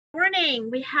Morning.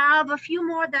 We have a few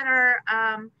more that are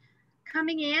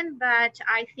coming in, but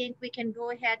I think we can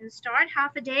go ahead and start.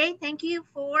 Half a day. Thank you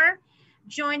for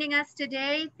joining us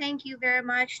today. Thank you very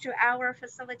much to our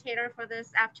facilitator for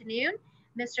this afternoon,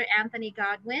 Mr. Anthony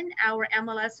Godwin, our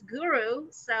MLS guru.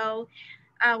 So,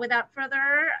 without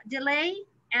further delay,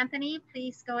 Anthony,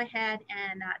 please go ahead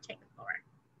and take the floor.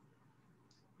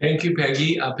 Thank you,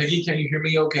 Peggy. Peggy, can you hear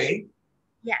me okay?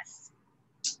 Yes.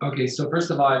 Okay, so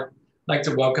first of all, I'd like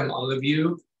to welcome all of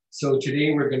you. So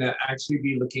today we're going to actually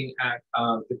be looking at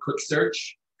the quick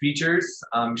search features.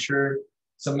 I'm sure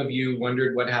some of you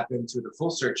wondered what happened to the full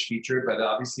search feature, but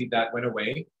obviously that went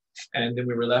away. And then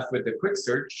we were left with the quick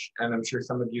search. And I'm sure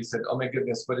some of you said, oh my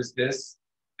goodness, what is this?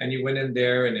 And you went in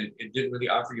there and it didn't really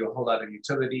offer you a whole lot of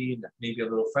utility, maybe a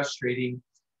little frustrating.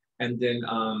 And then,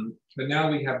 but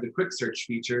now we have the quick search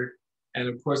feature. And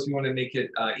of course, we want to make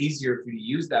it easier for you to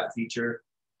use that feature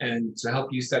and to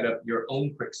help you set up your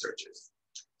own quick searches.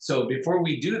 So before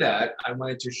we do that, I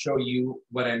wanted to show you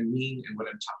what I mean and what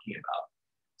I'm talking about.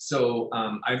 So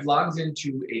I've logged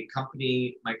into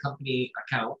my company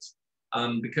account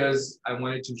because I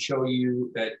wanted to show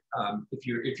you that if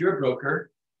you're a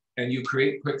broker and you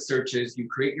create quick searches, you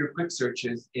create your quick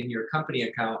searches in your company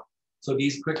account. So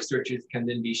these quick searches can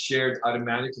then be shared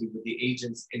automatically with the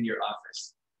agents in your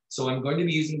office. So I'm going to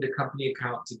be using the company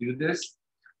account to do this.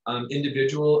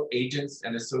 Individual agents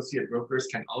and associate brokers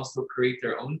can also create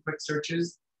their own quick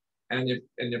searches. And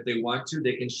if they want to,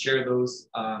 they can share those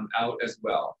out as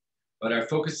well. But our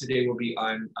focus today will be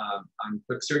on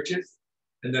quick searches.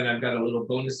 And then I've got a little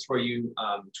bonus for you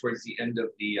towards the end of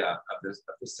the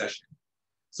session.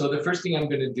 So the first thing I'm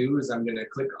going to do is I'm going to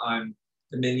click on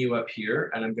the menu up here,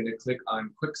 and I'm going to click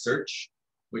on quick search,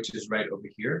 which is right over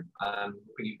here.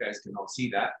 Hoping you guys can all see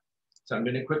that. So I'm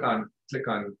going to click on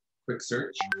quick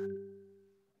search.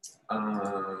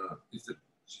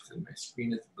 She said my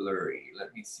screen is blurry.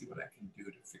 Let me see what I can do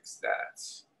to fix that.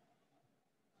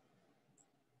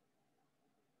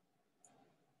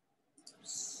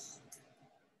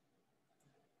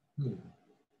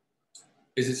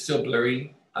 Is it still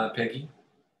blurry, Peggy?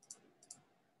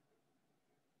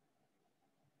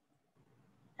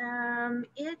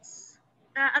 It's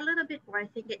a little bit more. I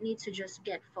think it needs to just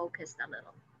get focused a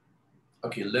little.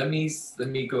 Okay, let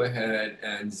me go ahead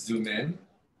and zoom in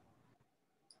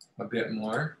a bit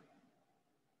more.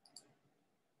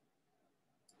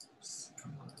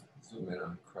 Come on, zoom in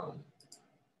on Chrome.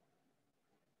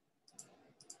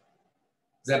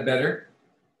 Is that better?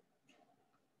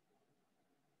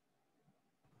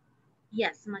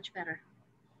 Yes, much better.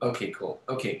 Okay, cool.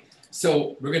 Okay,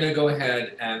 so we're gonna go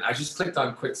ahead and I just clicked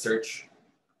on quick search.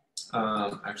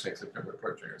 Actually, I clicked on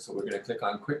report trigger. So we're gonna click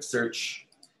on quick search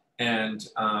and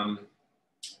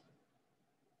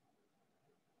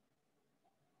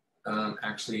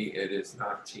actually it is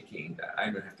not taking that.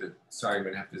 I'm gonna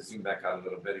have to zoom back out a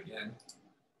little bit again.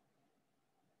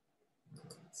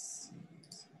 Let's see,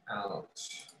 out,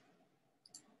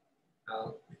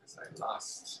 because I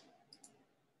lost.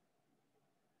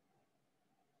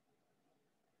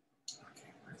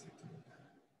 Okay, why is it doing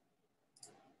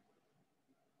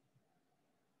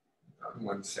that?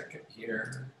 1 second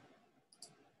here.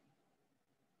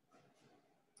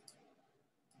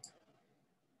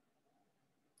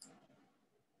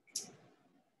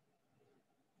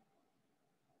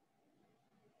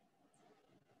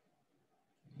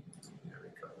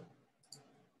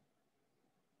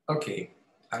 Okay,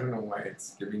 I don't know why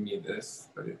it's giving me this,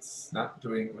 but it's not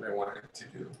doing what I want it to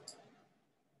do.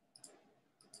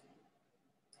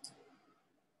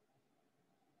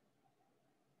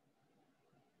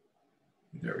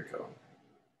 There we go.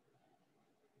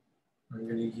 I'm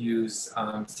going to use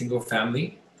single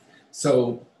family.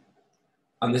 So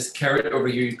on this caret over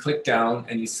here, you click down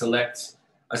and you select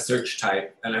a search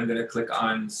type, and I'm going to click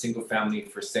on single family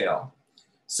for sale.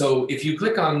 So if you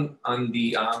click on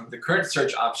the current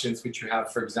search options, which you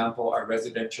have, for example, are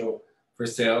residential for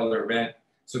sale or rent.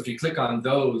 So if you click on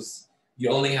those, you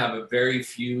only have a very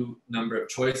few number of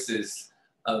choices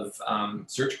of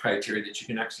search criteria that you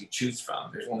can actually choose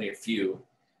from. There's only a few,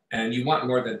 and you want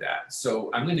more than that. So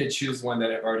I'm going to choose one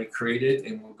that I've already created,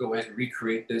 and we'll go ahead and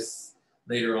recreate this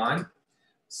later on.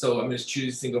 So I'm going to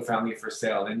choose single family for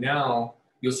sale, and now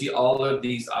you'll see all of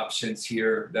these options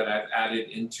here that I've added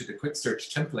into the quick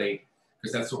search template,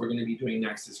 because that's what we're going to be doing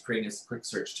next, is creating a quick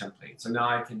search template. So now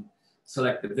I can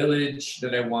select the village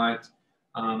that I want.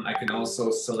 I can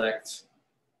also select,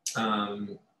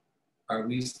 are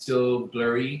we still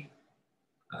blurry?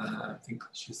 I think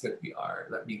she said we are.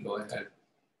 Let me go ahead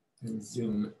and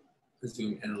zoom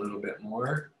in a little bit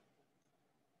more.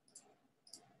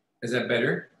 Is that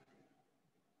better?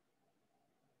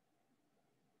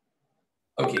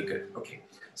 Okay, good. Okay.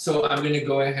 So I'm going to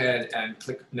go ahead and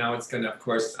click. Now it's going to, of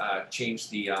course, change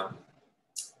the,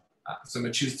 so I'm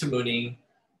going to choose Tamuning.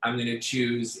 I'm going to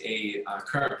choose a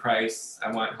current price.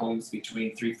 I want homes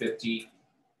between 350.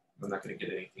 I'm not going to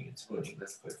get anything in Tamuning.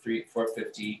 Let's put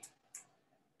 450.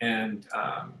 And,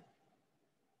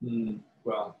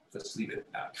 well, let's leave it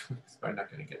at that. I'm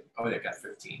not going to get, oh, I got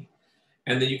 15.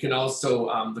 And then you can also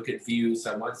look at views.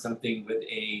 I want something with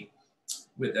a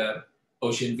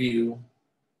ocean view.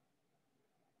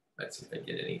 Let's see if I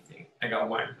get anything. I got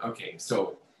one. Okay,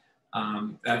 so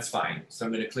that's fine. So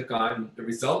I'm going to click on the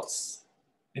results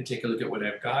and take a look at what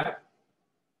I've got.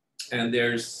 And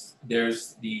there's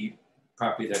the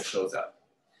property that shows up.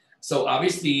 So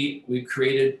obviously, we've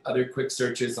created other quick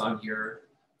searches on here.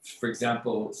 For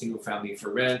example, single family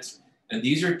for rent. And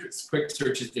these are quick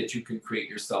searches that you can create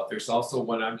yourself. There's also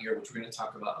one on here, which we're going to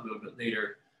talk about a little bit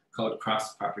later, called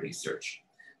cross property search.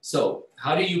 So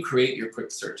how do you create your quick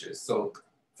searches? So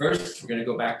first, we're going to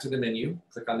go back to the menu,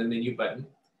 click on the menu button,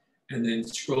 and then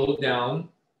scroll down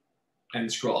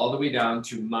and scroll all the way down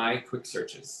to My Quick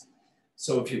Searches.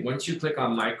 So once you click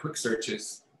on My Quick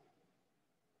Searches,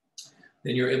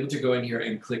 then you're able to go in here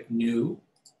and click New,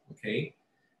 okay?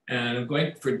 And I'm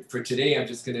going, for today, I'm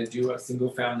just going to do a single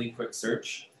family quick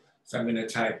search. So I'm going to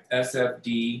type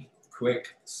SFD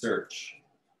quick search,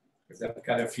 because I've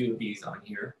got a few of these on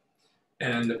here.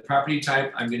 And the property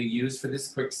type I'm going to use for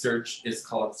this quick search is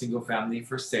called single family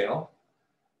for sale,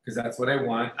 because that's what I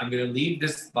want. I'm going to leave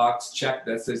this box checked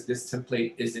that says this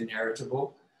template is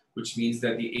inheritable, which means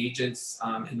that the agents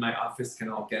in my office can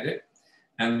all get it.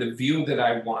 And the view that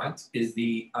I want is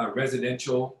the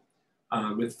residential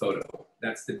with photo.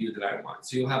 That's the view that I want.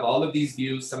 So you'll have all of these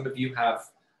views. Some of you have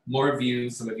more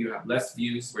views. Some of you have less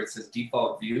views where it says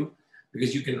default view,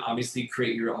 because you can obviously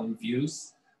create your own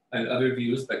views and other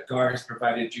views, but GAR has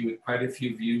provided you with quite a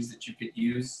few views that you could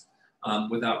use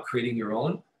without creating your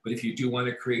own. But if you do want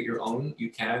to create your own,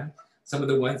 you can. Some of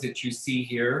the ones that you see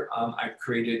here, I've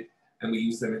created and we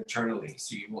use them internally.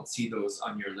 So you won't see those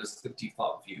on your list of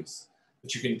default views,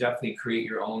 but you can definitely create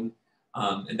your own.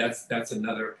 And that's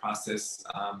another process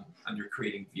under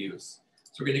creating views.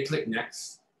 So we're going to click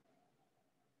next.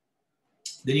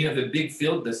 Then you have a big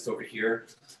field list over here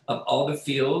of all the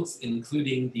fields,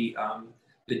 including the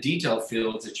detail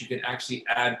fields that you can actually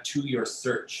add to your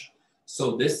search.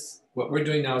 So what we're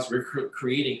doing now is we're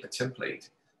creating a template.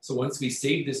 So once we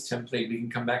save this template, we can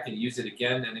come back and use it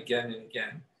again and again and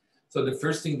again. So the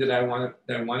first thing that I want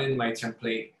in my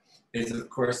template is, of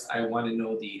course, I want to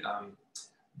know the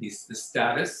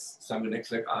status. So I'm going to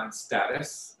click on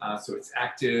status. So it's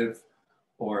active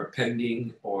or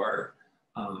pending or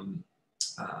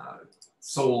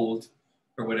sold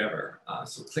or whatever.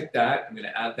 So click that. I'm going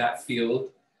to add that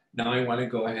field. Now I want to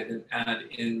go ahead and add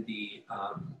in the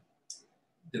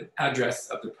address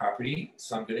of the property.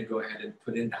 So I'm going to go ahead and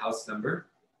put in the house number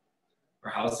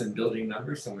or house and building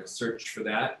number. So I'm going to search for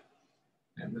that.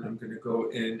 And then I'm going to go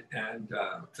in and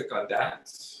click on that.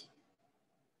 Let's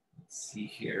see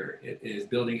here. It is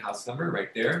building house number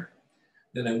right there.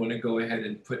 Then I want to go ahead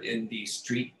and put in the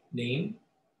street name.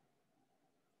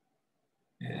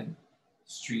 And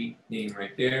street name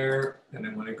right there. Then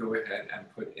I want to go ahead and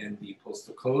put in the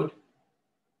postal code.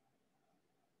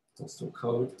 Postal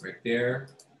code right there.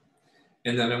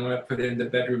 And then I'm going to put in the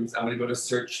bedrooms. I'm going to go to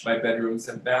search by bedrooms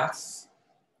and baths.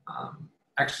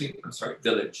 Actually, I'm sorry,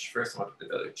 village. First, I want to put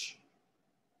the village.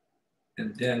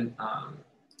 And then,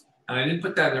 I didn't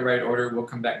put that in the right order. We'll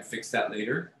come back and fix that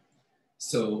later.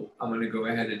 So I'm going to go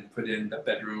ahead and put in the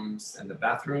bedrooms and the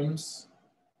bathrooms.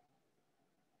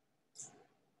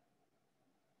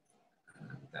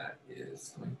 And that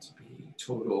is going to be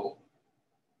total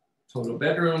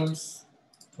bedrooms,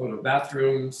 total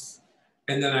bathrooms.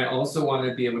 And then I also want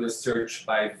to be able to search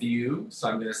by view. So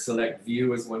I'm going to select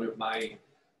view as one of my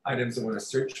items I want to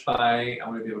search by. I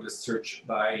want to be able to search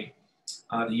by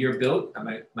the year built.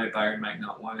 My buyer might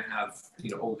not want to have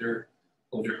older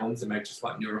homes. They might just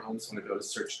want newer homes. So I want to be able to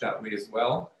search that way as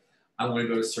well. I want to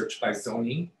go to search by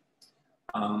zoning.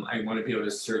 I want to be able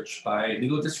to search by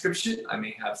legal description. I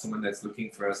may have someone that's looking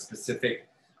for a specific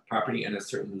property and a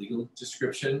certain legal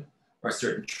description or a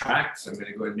certain tract. So I'm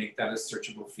going to go and make that a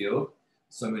searchable field.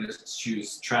 So I'm going to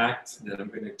choose tract, and then I'm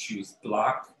going to choose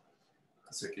block.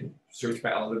 So I can search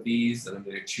by all of these, and I'm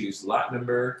going to choose lot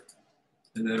number,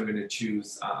 and then I'm going to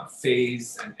choose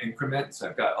phase and increment. So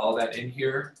I've got all that in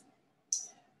here.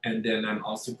 And then I'm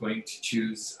also going to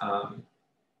choose, I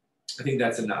think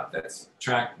that's enough. That's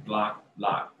tract, block,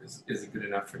 lot is good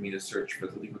enough for me to search for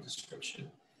the legal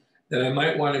description. Then I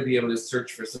might want to be able to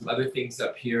search for some other things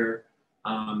up here.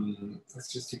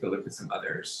 Let's just take a look at some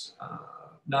others.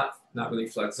 not really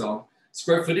flood zone.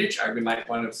 Square footage, I might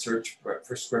want to search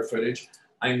for square footage.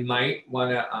 I might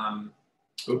want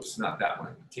to, oops, not that one,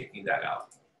 I'm taking that out.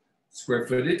 Square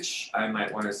footage, I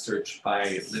might want to search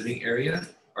by living area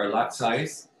or lot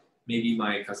size. Maybe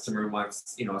my customer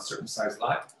wants, a certain size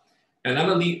lot. And I'm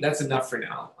gonna leave, that's enough for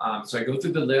now. So I go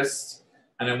through the list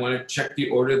and I want to check the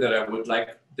order that I would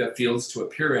like the fields to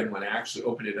appear in when I actually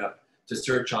open it up to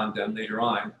search on them later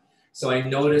on. So I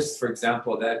noticed, for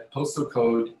example, that postal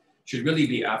code should really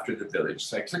be after the village.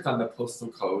 So I click on the postal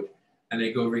code and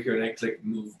I go over here and I click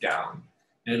move down.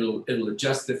 And it'll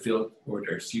adjust the field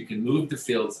order. So you can move the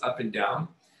fields up and down.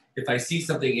 If I see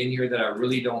something in here that I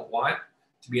really don't want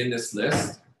to be in this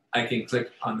list, I can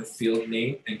click on the field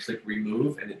name and click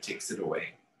remove and it takes it away.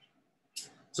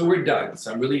 So we're done.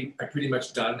 So I'm pretty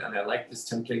much done and I like this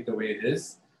template the way it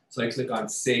is. So I click on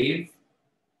save.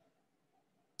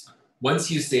 Once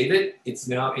you save it, it's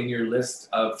now in your list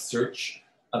of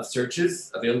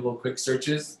searches, available quick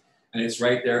searches, and it's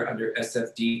right there under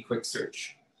SFD quick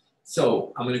search.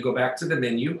 So I'm going to go back to the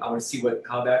menu. I want to see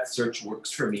how that search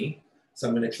works for me. So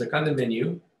I'm going to click on the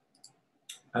menu.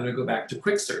 I'm going to go back to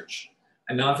quick search.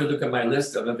 And now if I look at my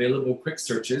list of available quick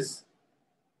searches,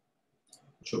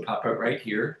 which will pop up right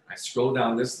here, I scroll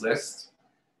down this list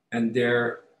and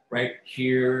there, right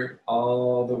here,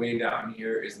 all the way down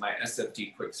here is my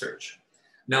SFD quick search.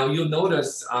 Now you'll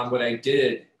notice what I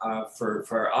did for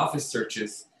our office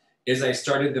searches is I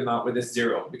started them out with a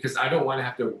 0 because I don't want to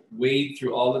have to wade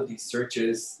through all of these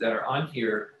searches that are on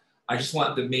here. I just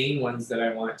want the main ones that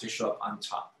I want to show up on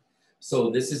top. So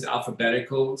this is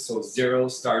alphabetical. So 0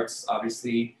 starts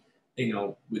obviously,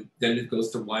 then it goes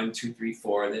to 1, 2, 3,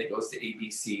 4, and then it goes to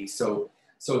ABC. So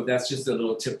that's just a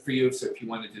little tip for you. So if you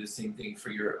want to do the same thing for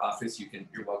your office,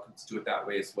 you're welcome to do it that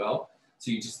way as well.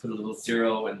 So you just put a little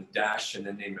 0 and dash and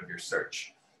the name of your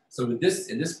search. So in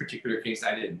this particular case,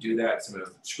 I didn't do that. So I'm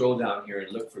going to scroll down here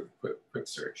and look for quick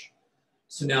search.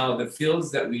 So now the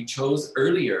fields that we chose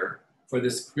earlier for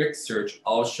this quick search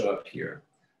all show up here.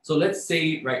 So let's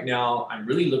say right now I'm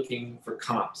really looking for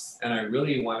comps and I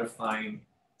really want to find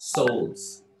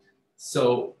solds.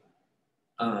 So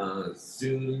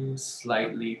zoom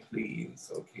slightly,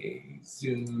 please. Okay,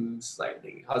 zoom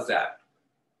slightly. How's that?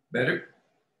 Better?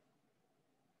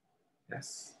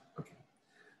 Yes. Okay.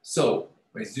 So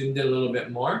I zoomed in a little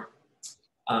bit more.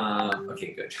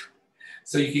 Okay, good.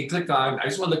 So you can click on, I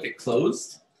just want to look at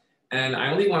closed. And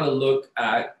I only want to look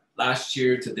at last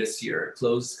year to this year,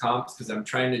 closed comps, because I'm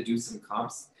trying to do some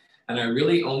comps. And I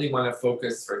really only want to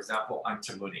focus, for example, on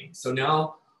Tamuning. So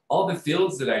now all the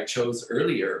fields that I chose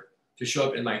earlier to show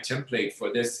up in my template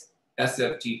for this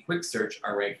SFT quick search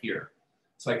are right here.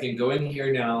 So I can go in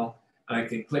here now and I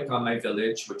can click on my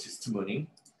village, which is Tamuning,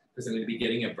 because I'm going to be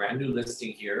getting a brand new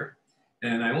listing here.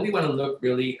 And I only want to look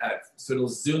really at, so it'll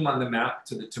zoom on the map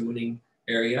to the Tamuning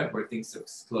area where things have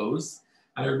closed.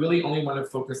 And I really only want to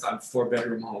focus on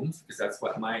 4-bedroom homes because that's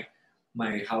what my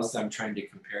house I'm trying to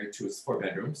compare it to is 4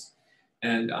 bedrooms.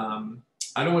 And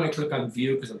I don't want to click on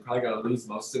view because I'm probably going to lose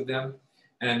most of them.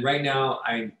 And right now,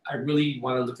 I really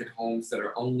want to look at homes that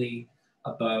are only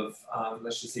above,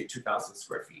 let's just say 2,000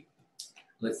 square feet.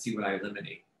 Let's see what I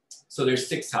eliminate. So there's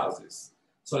 6 houses.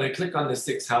 So when I click on the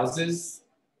 6 houses,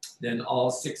 then all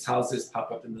 6 houses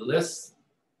pop up in the list.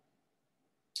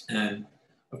 And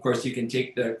of course, you can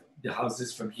take the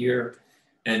houses from here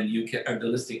and you can, or the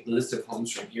list of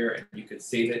homes from here, and you can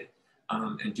save it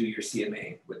and do your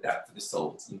CMA with that for the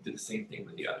solds and do the same thing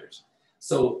with the others.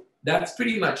 So that's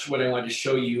pretty much what I wanted to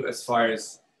show you as far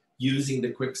as using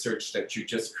the quick search that you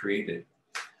just created.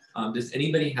 Does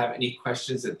anybody have any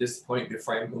questions at this point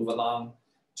before I move along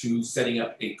to setting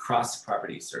up a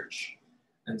cross-property search?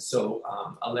 And so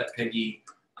I'll let Peggy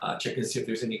check and see if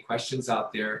there's any questions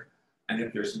out there. And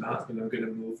if there's not, then I'm going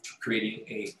to move to creating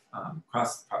a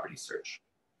cross-property search.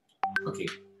 Okay,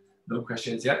 no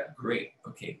questions yet? Great,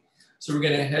 okay. So we're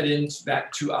going to head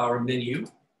back to our menu,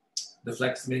 the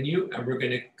Flex menu, and we're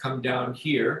going to come down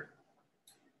here.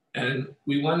 And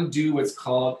we want to do what's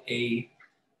called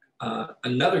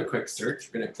another quick search.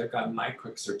 We're going to click on My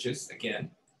Quick Searches again.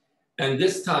 And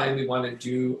this time we want to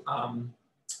do,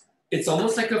 it's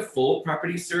almost like a full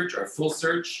property search or full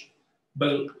search,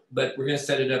 but we're going to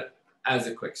set it up as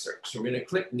a quick search. So we're going to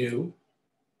click New,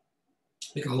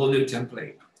 make a whole new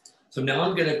template. So now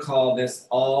I'm going to call this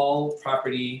All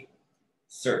Property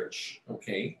Search,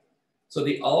 okay? So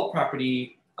the All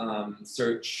Property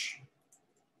search,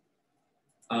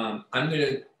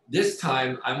 this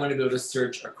time I'm going to be able to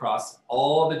search across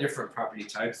all the different property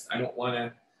types. I don't want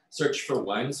to search for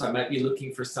one, so I might be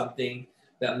looking for something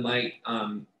that might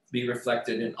be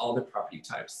reflected in all the property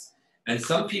types. And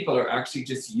some people are actually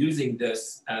just using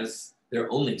this as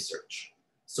their only search.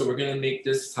 So we're going to make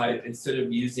this type, instead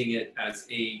of using it as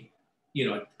a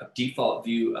default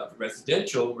view of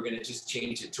residential, we're going to just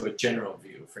change it to a general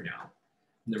view for now.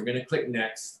 And then we're going to click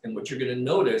next. And what you're going to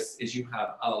notice is you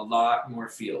have a lot more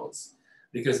fields,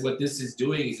 because what this is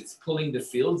doing is it's pulling the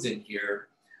fields in here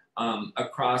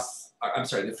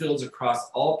the fields across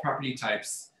all property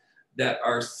types that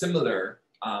are similar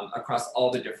across all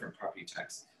the different property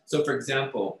types. So for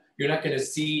example, you're not going to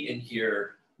see in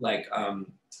here like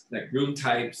room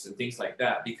types and things like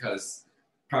that, because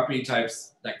property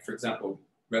types, like for example,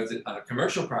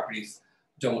 commercial properties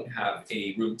don't have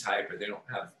a room type, or they don't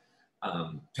have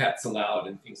pets allowed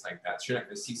and things like that. So you're not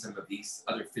going to see some of these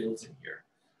other fields in here.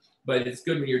 But it's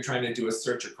good when you're trying to do a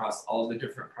search across all the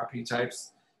different property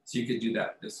types. So you could do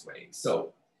that this way.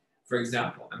 So for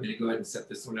example, I'm going to go ahead and set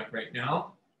this one up right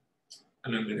now.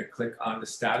 And I'm going to click on the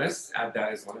status, add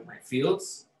that as one of my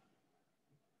fields.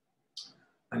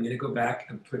 I'm going to go back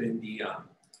and put in the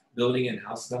building and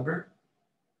house number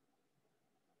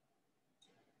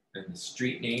and the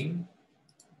street name.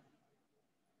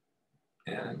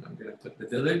 And I'm going to put the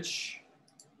village.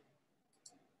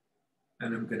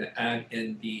 And I'm going to add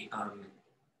in the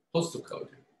postal code.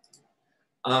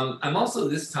 I'm also,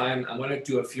 this time, I want to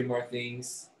do a few more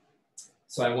things.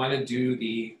 So I want to do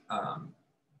the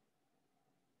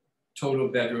total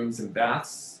bedrooms and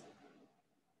baths.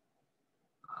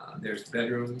 There's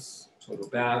bedrooms, total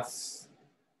baths.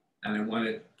 And I want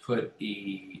to put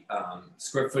the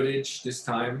square footage this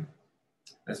time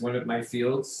as one of my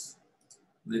fields.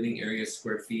 Living area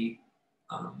square feet,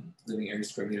 living area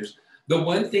square meters. The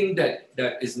one thing that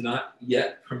is not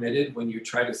yet permitted when you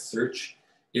try to search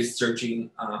is searching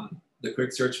the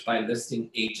quick search by listing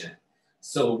agent.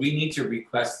 So we need to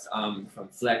request from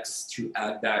Flex to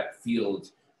add that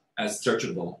field as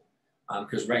searchable,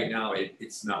 because right now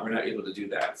it's not, we're not able to do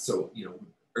that. So,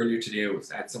 earlier today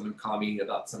I had someone call me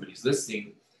about somebody's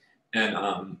listing, and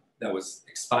that was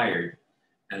expired.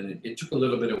 And it took a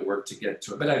little bit of work to get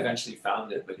to it, but I eventually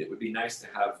found it. But it would be nice to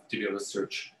be able to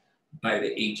search by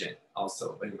the agent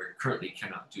also, and we currently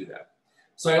cannot do that.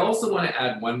 So I also want to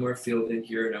add one more field in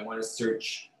here, and I want to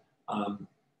search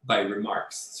by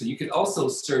remarks. So you could also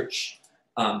search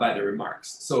by the remarks.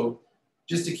 So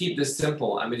just to keep this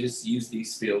simple, I'm going to just use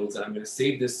these fields, and I'm going to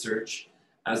save this search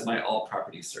as my all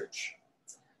property search.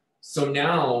 So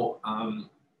now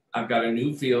I've got a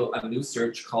new field, a new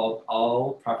search called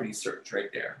all property search right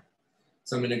there.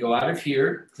 So I'm going to go out of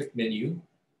here, click menu,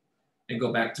 and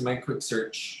go back to my quick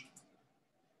search.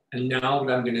 And now what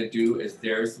I'm going to do is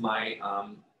there's my,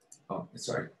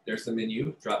 there's the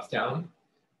menu, drops down,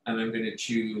 and I'm going to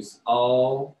choose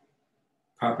all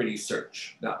property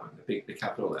search, that one, the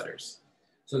capital letters.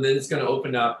 So then it's going to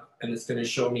open up, and it's going to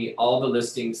show me all the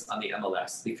listings on the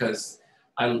MLS, because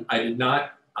I did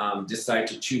not decide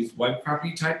to choose one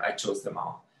property type. I chose them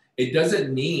all. It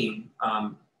doesn't mean,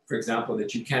 for example,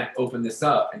 that you can't open this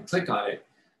up and click on it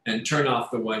and turn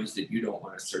off the ones that you don't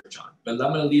want to search on. But I'm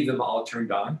going to leave them all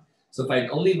turned on. So if I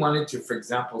only wanted to, for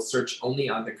example, search only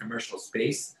on the commercial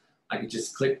space, I could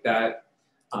just click that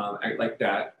like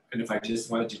that. And if I just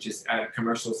wanted to just add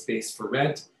commercial space for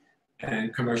rent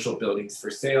and commercial buildings for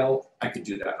sale, I could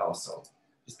do that also,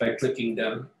 just by clicking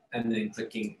them and then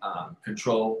clicking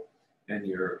Control and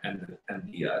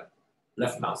the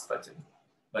left mouse button.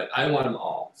 But I want them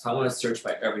all. So I want to search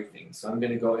by everything. So I'm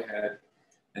going to go ahead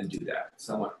and do that.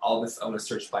 So I want all this, I want to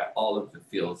search by all of the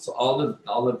fields. So all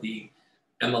of the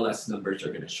MLS numbers are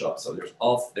going to show up. So there's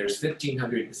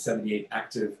 1,578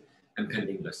 active and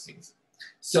pending listings.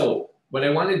 So what I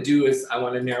want to do is I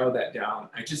want to narrow that down.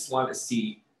 I just want to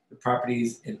see the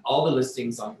properties in all the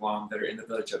listings on Guam that are in the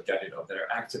village of Gatineau that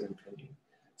are active and pending.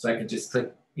 So I can just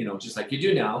click, just like you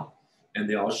do now, and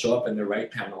they all show up in the right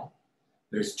panel.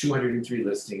 There's 203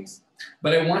 listings,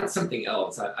 but I want something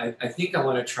else. I think I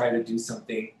want to try to do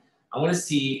something. I want to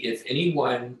see if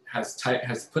anyone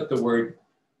has put the word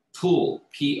pool,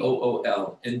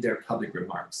 P-O-O-L, in their public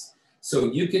remarks. So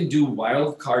you can do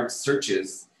wildcard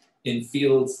searches in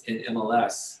fields in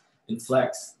MLS, in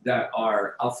Flex, that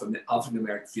are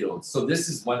alphanumeric fields. So this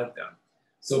is one of them.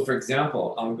 So for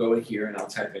example, I'll go in here and I'll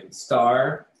type in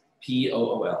star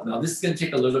P-O-O-L. Now this is going to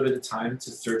take a little bit of time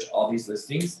to search all these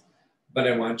listings, but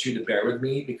I want you to bear with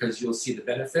me because you'll see the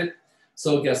benefit.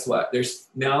 So guess what?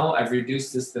 Now I've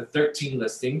reduced this to 13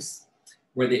 listings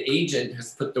where the agent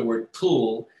has put the word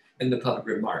pool in the public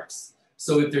remarks.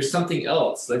 So if there's something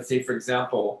else, let's say for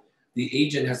example, the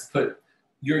agent has put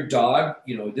your dog,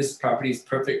 this property is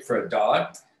perfect for a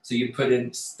dog. So you put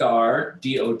in star,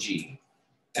 D-O-G.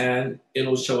 and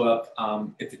it'll show up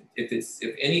if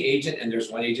any agent, and there's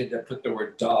one agent that put the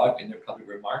word dog in their public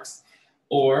remarks,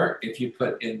 or if you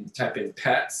type in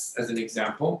pets as an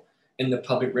example in the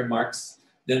public remarks,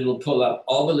 then it'll pull up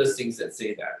all the listings that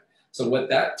say that. So what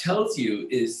that tells you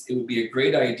is it would be a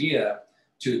great idea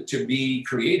to be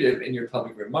creative in your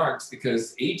public remarks,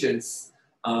 because agents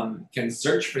can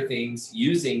search for things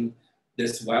using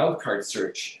this wildcard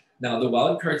search. Now, the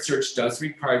wildcard search does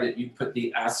require that you put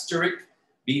the asterisk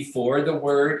before the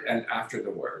word and after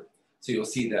the word. So you'll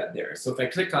see that there. So if I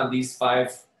click on these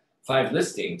five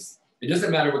listings, it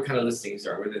doesn't matter what kind of listings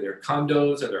are, whether they're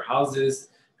condos or they're houses,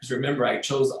 because remember, I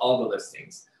chose all the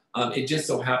listings. It just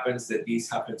so happens that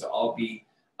these happen to all be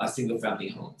single family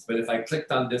homes. But if I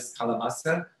clicked on this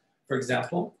Kalamasa, for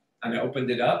example, and I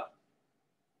opened it up,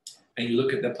 and you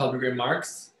look at the public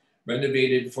remarks,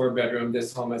 renovated 4-bedroom,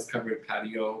 this home has covered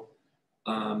patio,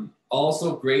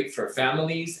 also great for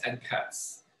families and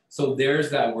pets. So there's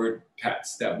that word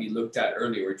pets that we looked at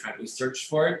earlier. We searched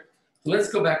for it. So let's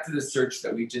go back to the search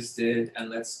that we just did, and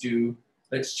let's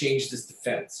change this to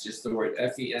fence, just the word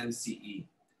F-E-N-C-E.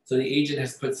 So the agent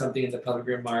has put something in the public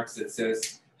remarks that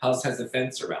says house has a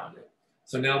fence around it.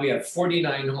 So now we have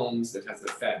 49 homes that has a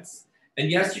fence. And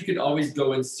yes, you could always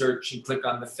go and search and click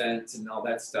on the fence and all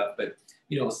that stuff. But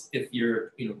if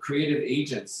your creative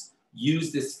agents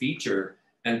use this feature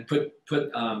and put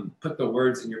the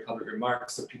words in your public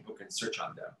remarks so people can search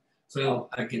on them. So now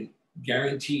I can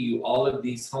guarantee you all of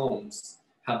these homes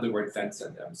have the word fence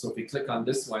in them. So if we click on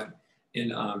this one in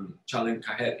Chalin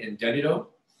Kahet in Derrida,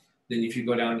 then if you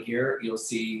go down here, you'll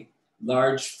see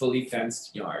large, fully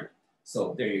fenced yard.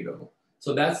 So there you go.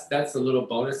 So that's a little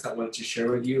bonus I wanted to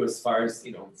share with you as far as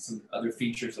some other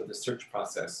features of the search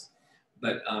process.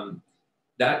 But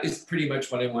that is pretty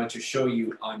much what I wanted to show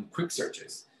you on quick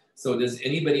searches. So does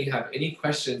anybody have any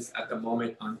questions at the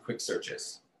moment on quick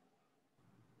searches?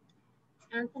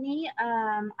 Anthony,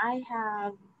 I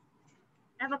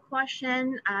have a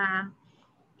question.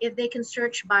 If they can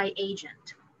search by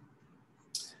agent?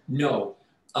 No.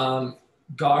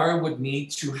 GAR would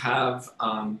need to have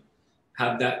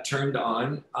that turned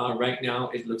on. Right now,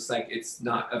 it looks like it's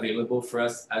not available for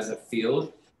us as a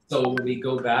field. So when we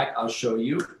go back, I'll show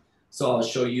you. So I'll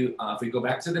show you, if we go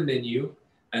back to the menu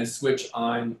and switch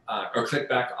on, or click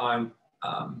back on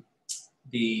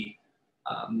the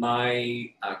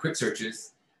my quick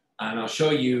searches, and I'll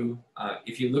show you,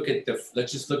 if you look at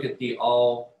let's just look at the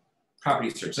all property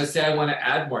search. Let's say I want to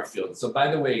add more fields. So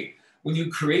by the way, when you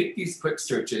create these quick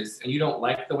searches and you don't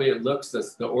like the way it looks,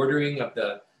 the ordering of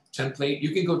the template,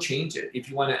 you can go change it. If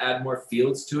you want to add more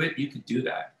fields to it, you could do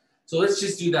that. So let's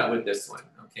just do that with this one,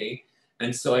 okay?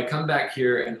 And so I come back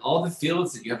here, and all the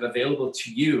fields that you have available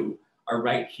to you are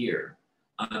right here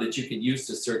that you can use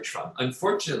to search from.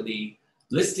 Unfortunately,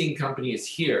 listing company is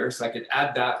here, so I could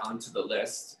add that onto the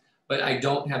list, but I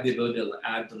don't have the ability to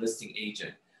add the listing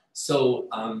agent. So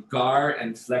GAR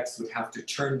and Flex would have to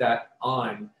turn that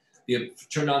on,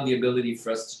 turn on the ability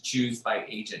for us to choose by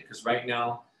agent, because right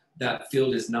now that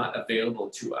field is not available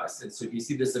to us. And so if you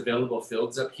see this available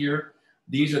fields up here,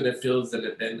 these are the fields that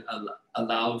have been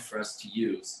allowed for us to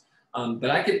use.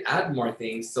 But I could add more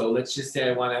things. So let's just say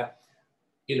I want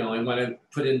to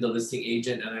put in the listing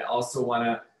agent, and I also want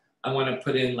to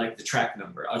put in like the track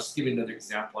number. I'll just give you another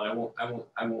example. I don't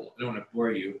want to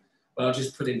bore you, but I'll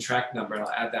just put in track number and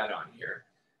I'll add that on here.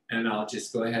 And I'll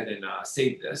just go ahead and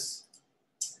save this.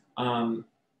 And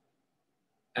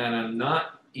I'm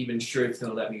not even sure it's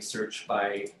going to let me search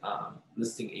by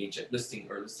listing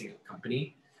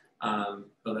company. But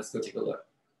let's go take a look.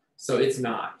 So it's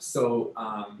not. So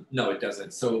no, it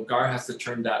doesn't. So GAR has to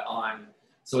turn that on.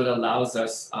 So it allows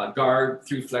us, GAR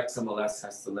through FlexMLS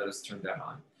has to let us turn that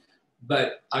on.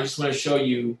 But I just want to show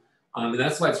you, and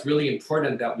that's why it's really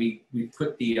important that we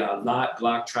put the lot,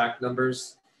 block, track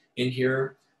numbers in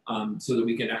here so that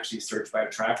we can actually search by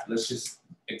track. Let's just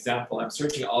example, I'm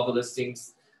searching all the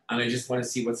listings, and I just want to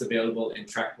see what's available in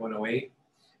track 108.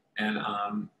 And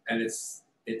it's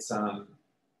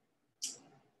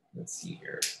let's see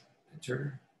here,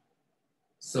 enter.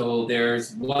 So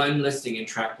there's one listing in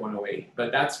track 108,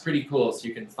 but that's pretty cool. So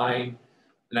you can find,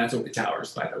 and that's Oka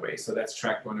Towers, by the way. So that's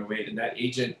track 108, and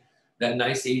that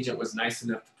nice agent was nice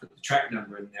enough to put the track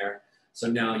number in there. So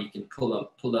now you can pull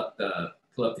up the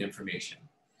information.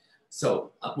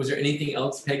 So was there anything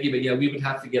else, Peggy? But yeah, we would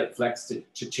have to get Flex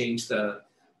to change the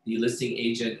listing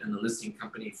agent and the listing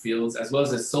company fields, as well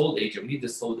as the sold agent. We need the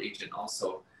sold agent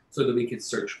also, so that we can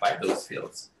search by those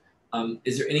fields.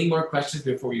 Is there any more questions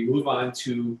before we move on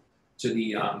to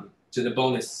the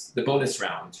bonus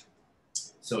round?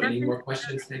 So any more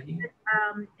questions, Peggy?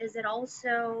 Is it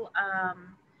also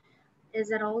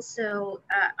Is it also,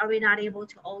 are we not able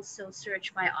to also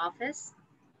search by office?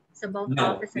 So both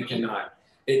No, office we and agent? cannot.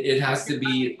 It has to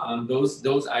be,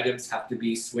 those items have to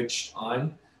be switched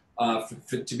on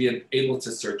to be able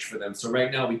to search for them. So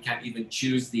right now we can't even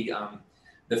choose the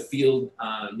field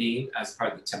name as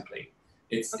part of the template.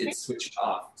 Okay. It's switched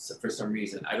off for some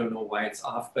reason. I don't know why it's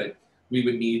off, but we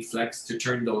would need Flex to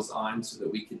turn those on so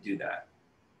that we could do that.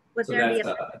 Would So there be that's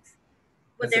a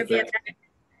would that's a there be a Flex.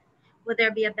 would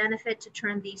there be a benefit to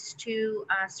turn these two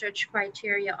search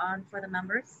criteria on for the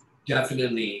members?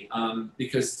 Definitely,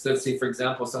 because let's say, for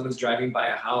example, someone's driving by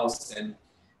a house and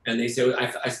they say,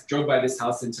 I drove by this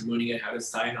house in Tamuning. It had a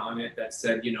sign on it that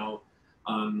said,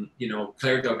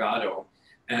 Claire Delgado,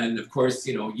 and of course,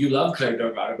 you love Claire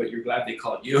Delgado, but you're glad they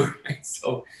called you, right?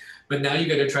 So, but now you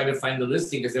got to try to find the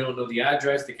listing because they don't know the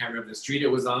address, they can't remember the street it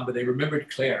was on, but they remembered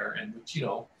Claire, and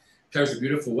Claire's a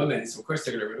beautiful woman, so of course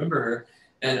they're going to remember her,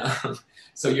 and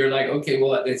so you're like, okay,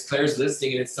 well, it's Claire's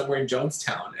listing, and it's somewhere in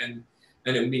Jonestown, and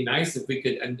it would be nice if we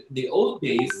could, and the old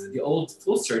days, the old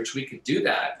full search, we could do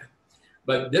that.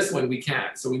 But this one we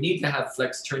can't. So we need to have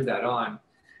Flex turn that on.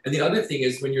 And the other thing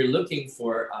is when you're looking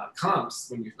for comps,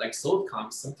 when you're like sold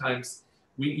comps, sometimes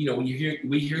we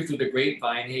hear through the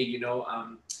grapevine, hey,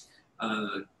 uh,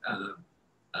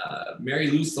 uh, Mary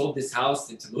Lou sold this house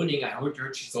in Tamuning. I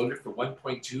heard she sold it for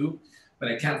 1.2,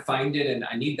 but I can't find it, and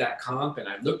I need that comp. And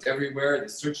I looked everywhere. The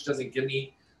search doesn't give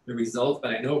me the result,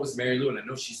 but I know it was Mary Lou, and I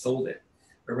know she sold it.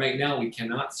 But right now, we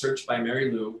cannot search by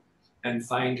Mary Lou and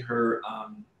find her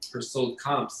her sold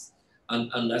comps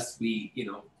unless we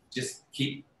just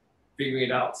keep figuring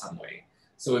it out some way.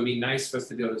 So it'd be nice for us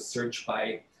to be able to search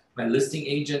by listing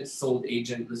agent, sold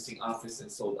agent, listing office,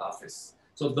 and sold office.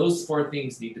 So those four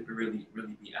things need to be really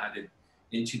be added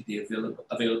into the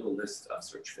available list of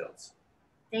search fields.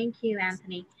 Thank you,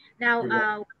 Anthony.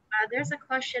 Now, there's a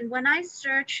question. When I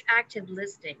search active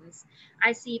listings,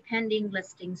 I see pending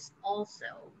listings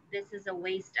also. This is a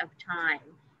waste of time.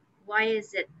 Why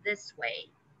is it this way?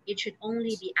 It should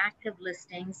only be active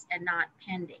listings and not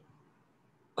pending.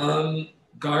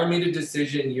 GAR made a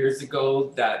decision years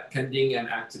ago that pending and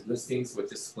active listings would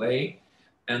display,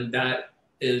 and that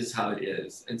is how it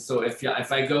is. And so if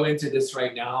I go into this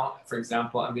right now, for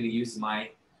example, I'm going to use my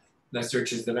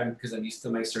searches because I'm used to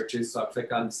my searches. So I'll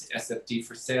click on SFD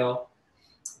for sale,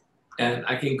 and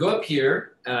I can go up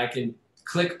here and I can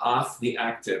click off the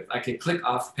active. I can click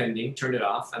off pending, turn it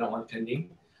off. I don't want pending,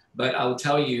 but I'll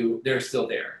tell you they're still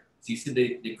there. So you see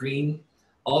the green,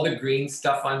 all the green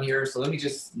stuff on here. So let me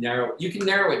just you can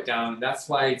narrow it down. That's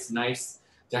why it's nice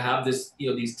to have this,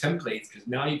 these templates, because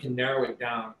now you can narrow it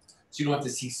down so you don't have to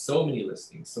see so many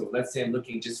listings. So let's say I'm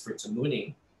looking just for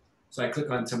Tamuning. So I click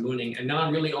on Tamuning, and now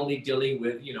I'm really only dealing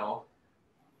with,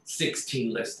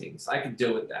 16 listings. I could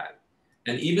deal with that.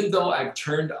 And even though I've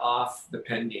turned off the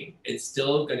pending, it's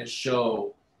still going to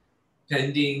show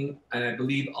pending. And I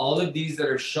believe all of these that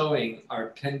are showing are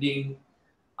pending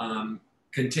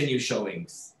continue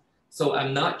showings. So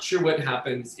I'm not sure what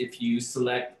happens if you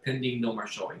select pending no more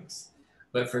showings,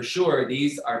 but for sure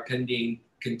these are pending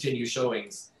continue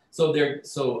showings. So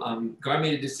GAR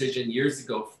made a decision years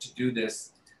ago to do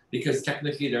this because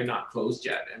technically they're not closed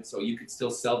yet, and so you could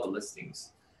still sell the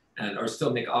listings or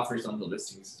still make offers on the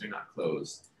listings if they're not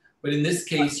closed. But in this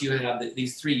case, you have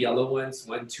these three yellow ones,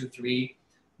 1, 2, 3.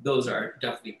 Those are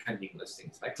definitely pending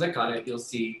listings. If I click on it, you'll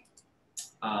see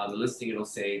the listing. It'll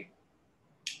say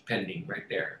pending right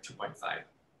there, 2.5.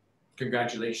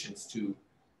 Congratulations to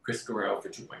Chris Guerrero for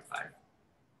 2.5.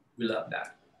 We love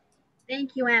that.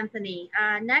 Thank you, Anthony.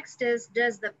 Next is,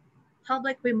 does the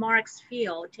public remarks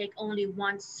field take only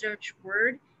one search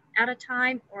word at a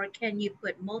time, or can you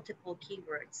put multiple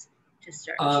keywords to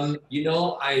search?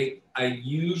 I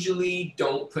usually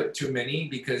don't put too many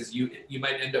because you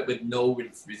might end up with no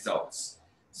results.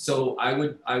 So I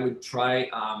would try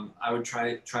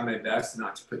my best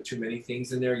not to put too many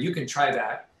things in there. You can try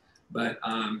that, but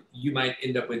you might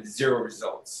end up with 0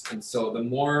 results. And so the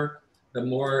more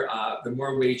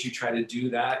ways you try to do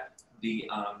that,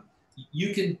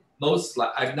 you can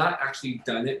I've not actually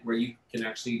done it where you can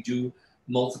actually do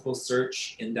multiple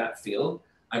search in that field.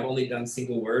 I've only done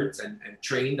single words and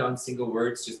trained on single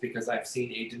words just because I've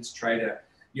seen agents try to,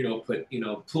 put,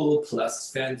 pool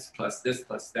plus fence plus this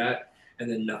plus that, and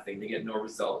then nothing. They get no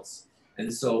results.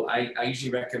 And so I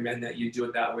usually recommend that you do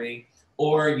it that way,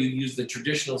 or you use the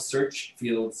traditional search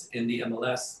fields in the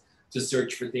MLS to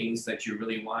search for things that you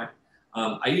really want.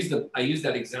 I use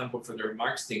that example for the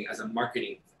remarks thing as a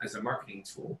marketing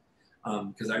tool,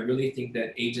 because I really think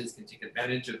that agents can take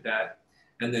advantage of that.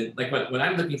 And then, like when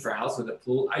I'm looking for a house with a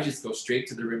pool, I just go straight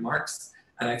to the remarks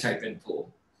and I type in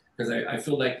pool, because I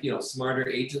feel like, you know, smarter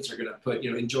agents are going to put,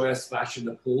 you know, enjoy a splash in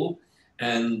the pool.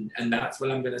 And that's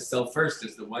what I'm going to sell first,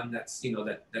 is the one that's, you know,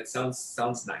 that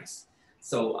sounds nice.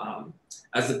 So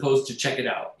as opposed to check it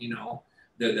out, you know,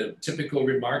 the typical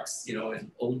remarks, you know,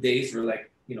 in old days were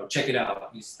like, you know, check it out.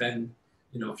 You spend,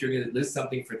 you know, if you're going to list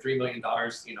something for $3 million,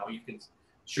 you know, you can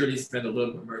surely spend a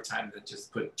little bit more time than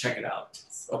just put check it out.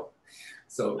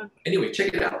 So anyway,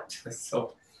 check it out.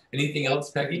 So anything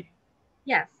else, Peggy?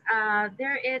 Yes,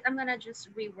 there is. I'm gonna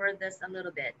just reword this a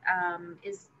little bit.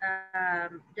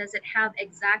 Does it have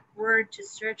exact word to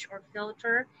search or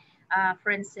filter?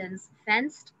 For instance,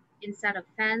 fenced instead of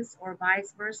fence, or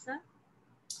vice versa?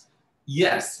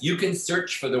 Yes, you can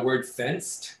search for the word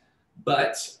fenced,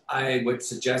 but I would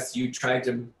suggest you try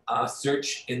to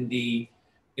search in the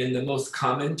most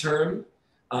common term.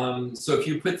 So if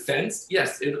you put fenced,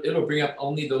 yes, it'll bring up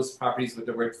only those properties with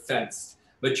the word fenced,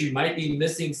 but you might be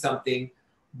missing something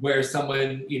where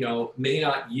someone, you know, may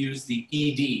not use the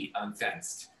ed on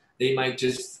fenced. They might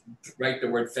just write the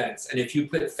word fence. And if you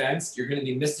put fenced, you're going to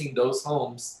be missing those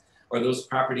homes or those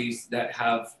properties that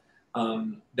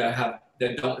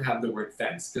don't have the word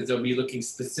fence, because they'll be looking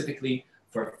specifically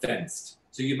for fenced.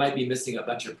 So you might be missing a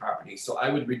bunch of properties. So I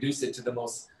would reduce it to the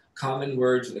most common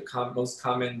words, or the most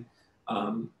common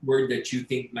word that you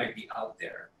think might be out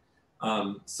there.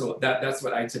 So that's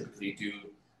what I typically do.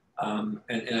 And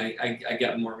I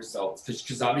get more results,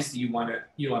 because obviously you want to,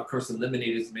 you know, of course,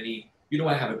 eliminate as many. You don't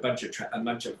want to have a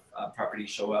bunch of properties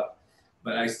show up,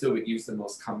 but I still would use the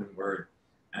most common word,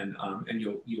 and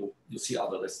you'll see all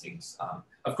the listings.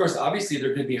 Of course, obviously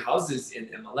there could be houses in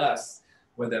MLS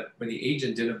where the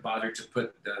agent didn't bother to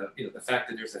put the fact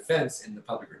that there's a fence in the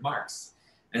public remarks,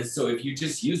 and so if you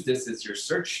just use this as your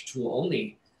search tool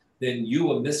only, then you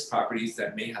will miss properties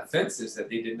that may have fences that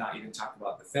they did not even talk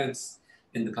about the fence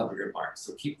in the public remarks.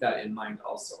 So keep that in mind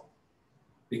also,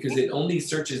 because it only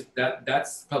searches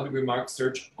that's public remarks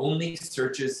search only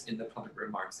searches in the public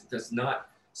remarks. It does not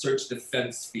search the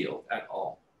fence field at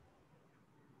all.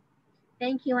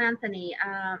 Thank you, Anthony.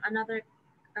 Another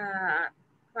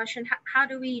question: how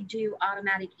do we do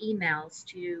automatic emails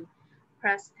to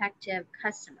prospective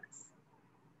customers?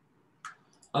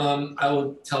 I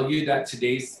will tell you that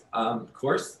today's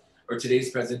course or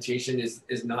today's presentation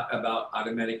is not about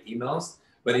automatic emails.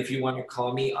 But if you want to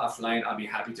call me offline, I'll be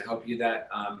happy to help you that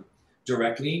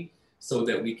directly, so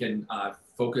that we can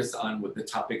focus on with the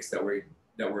topics that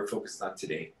we're focused on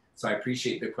today. So I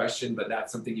appreciate the question, but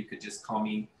that's something you could just call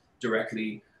me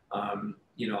directly,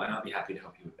 you know, and I'll be happy to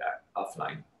help you with that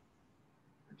offline.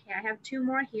 Okay, I have two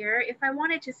more here. If I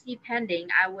wanted to see pending,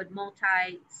 I would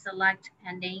multi-select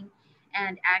pending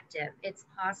and active. It's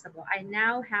possible. I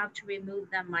now have to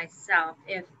remove them myself.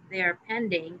 If they're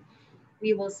pending,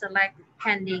 we will select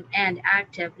pending and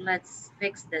active. Let's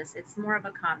fix this. It's more of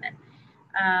a comment.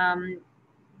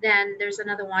 Then there's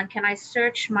another one. Can I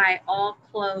search my all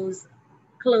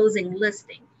closing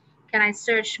listing? Can I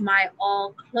search my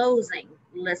all closing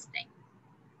listing?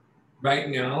 Right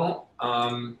now,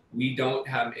 we don't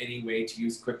have any way to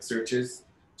use quick searches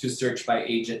to search by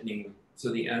agent name.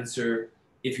 So the answer,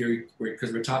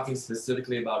 because we're talking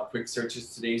specifically about quick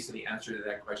searches today, so the answer to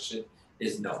that question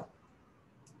is no.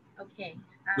 Okay.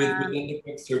 Within the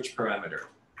quick search parameter.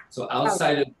 So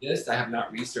outside of this, I have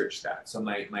not researched that. So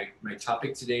my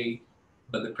topic today,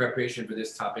 but the preparation for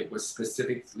this topic was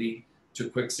specifically to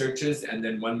quick searches. And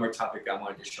then one more topic I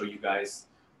wanted to show you guys,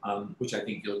 which I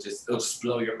think it'll just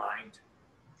blow your mind.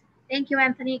 Thank you,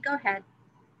 Anthony. Go ahead.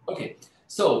 Okay,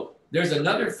 so there's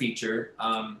another feature,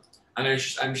 and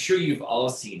I'm sure you've all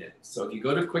seen it. So if you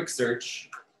go to quick search,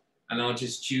 and I'll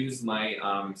just choose my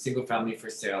single family for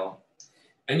sale,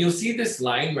 and you'll see this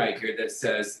line right here that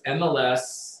says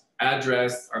MLS,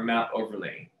 address, or map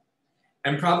overlay.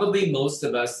 And probably most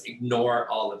of us ignore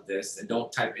all of this and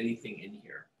don't type anything in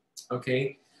here,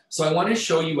 okay? So I want to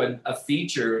show you a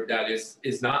feature that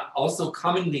is not also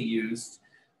commonly used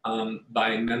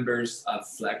by members of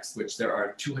Flex, which there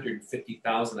are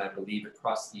 250,000, I believe,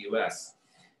 across the US.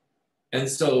 And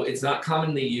so it's not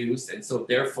commonly used, and so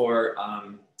therefore,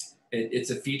 it's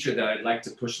a feature that I'd like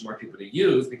to push more people to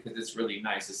use because it's really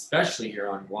nice, especially here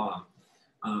on Guam.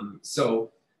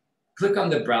 So click on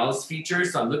the browse feature.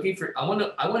 So I'm looking for, I want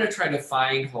to try to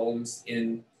find homes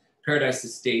in Paradise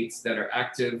Estates that are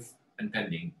active and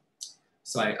pending.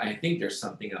 So I think there's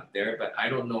something up there, but I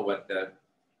don't know what the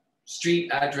street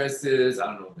address is. I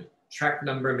don't know the tract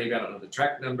number. Maybe I don't know the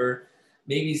tract number.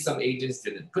 Maybe some agents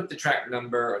didn't put the tract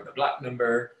number or the block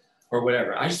number, or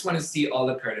whatever. I just want to see all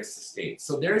the Paradise Estates.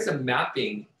 So there's a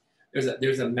mapping,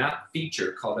 there's a map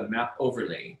feature called a map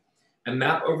overlay. And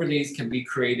map overlays can be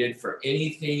created for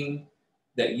anything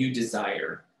that you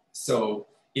desire. So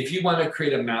if you want to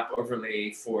create a map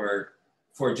overlay for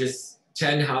just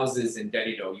 10 houses in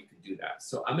Dedido, you can do that.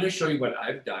 So I'm going to show you what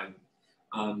I've done.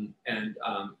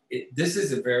 This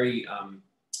is a very,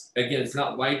 again, it's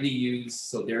not widely used.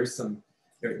 So there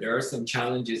are some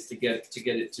challenges to get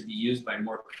it to be used by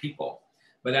more people.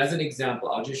 But as an example,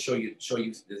 I'll just show you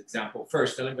the example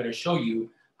first. Then I'm going to show you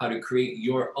how to create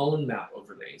your own map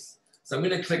overlays. So I'm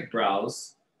going to click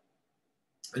Browse.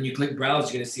 And you click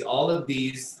Browse, you're going to see all of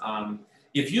these.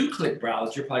 If you click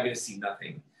Browse, you're probably going to see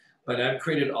nothing. But I've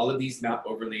created all of these map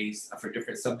overlays for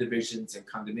different subdivisions and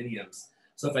condominiums.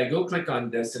 So if I go click on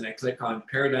this and I click on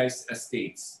Paradise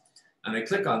Estates, and I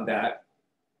click on that,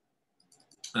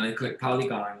 and I click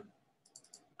Polygon,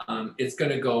 it's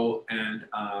going to go and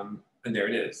there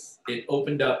it is. It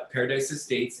opened up Paradise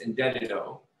Estates in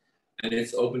Dedido, and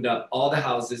it's opened up all the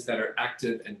houses that are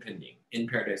active and pending in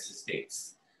Paradise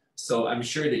Estates. So I'm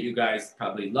sure that you guys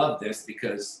probably love this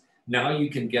because now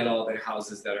you can get all the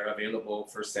houses that are available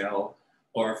for sale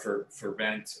or for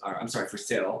rent, or I'm sorry, for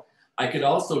sale. I could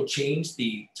also change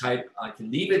the type. I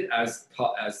can leave it as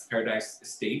Paradise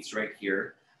Estates right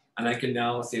here. And I can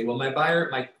now say, well, my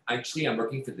buyer, actually I'm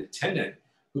working for the tenant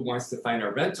who wants to find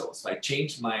a rental. So I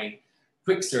changed my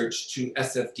quick search to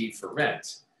SFD for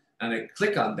rent. And I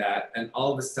click on that, and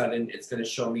all of a sudden it's going to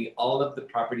show me all of the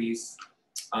properties.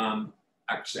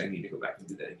 Actually, I need to go back and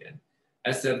do that again.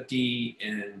 SFD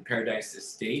in Paradise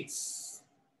Estates,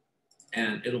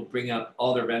 and it'll bring up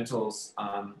all the rentals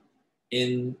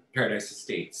in Paradise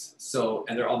Estates. So,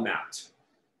 and they're all mapped.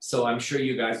 So I'm sure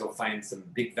you guys will find some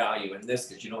big value in this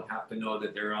because you don't have to know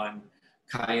that they're on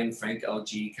Cayenne Frank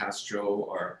LG Castro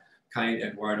or Cayenne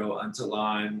Eduardo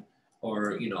Antillon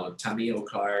or, you know, Tamio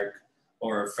Clark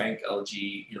or Frank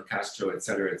LG, you know, Castro, et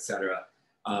cetera, et cetera.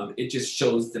 It just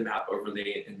shows the map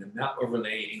overlay, and the map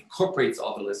overlay incorporates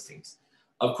all the listings.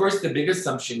 Of course, the big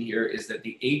assumption here is that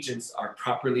the agents are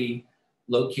properly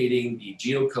locating the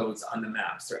geocodes on the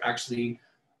maps. They're actually,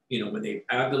 you know, when they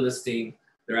add the listing,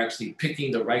 they're actually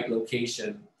picking the right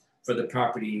location for the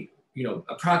property, you know,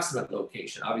 approximate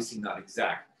location, obviously not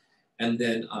exact. And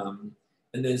then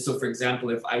so for example,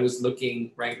 if I was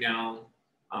looking right now,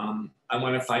 I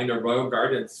want to find a Royal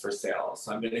Gardens for sale.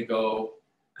 So I'm going to go,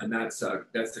 and that's a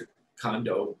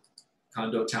condo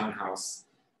townhouse.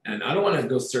 And I don't want to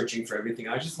go searching for everything.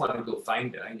 I just want to go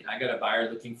find it. I got a buyer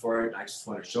looking for it, and I just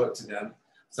want to show it to them.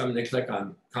 So I'm going to click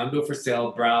on condo for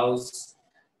sale, browse,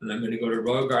 and I'm going to go to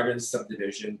Royal Gardens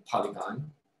subdivision,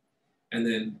 Polygon. And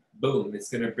then boom, it's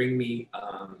going to bring me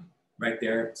right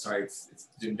there. Sorry, it's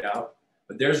zoomed out.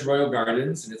 But there's Royal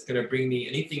Gardens, and it's going to bring me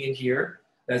anything in here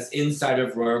that's inside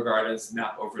of Royal Gardens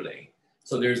map overlay.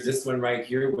 So there's this one right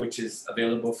here, which is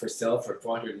available for sale for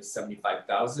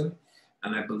 $475,000.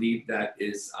 And I believe that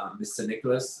is Mr.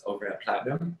 Nicholas over at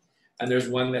Platinum. And there's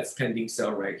one that's pending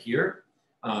sale right here.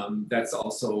 That's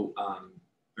also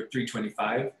for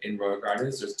 $325 in Royal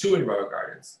Gardens. There's two in Royal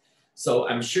Gardens. So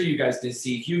I'm sure you guys did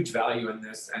see huge value in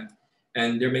this.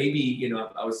 And there may be, you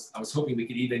know, I was hoping we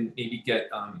could even maybe get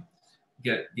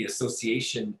the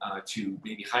association to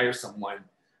maybe hire someone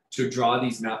to draw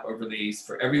these map overlays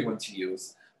for everyone to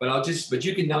use. But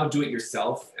you can now do it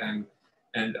yourself and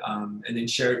then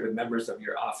share it with members of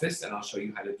your office, and I'll show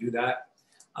you how to do that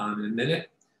in a minute.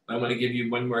 But I want to give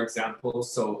you one more example.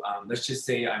 So let's just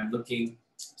say I'm looking.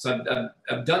 So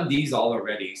I've done these all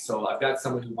already. So I've got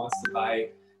someone who wants to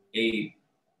buy a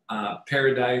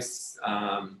Paradise,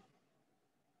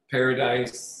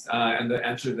 and the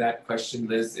answer to that question,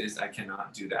 Liz, is I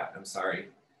cannot do that. I'm sorry.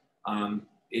 I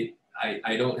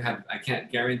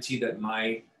can't guarantee that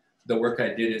the work I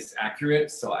did is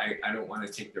accurate, so I don't want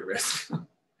to take the risk.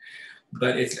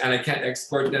 But and I can't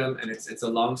export them, and it's a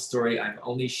long story. I've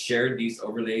only shared these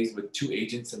overlays with 2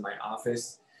 agents in my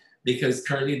office because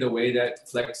currently the way that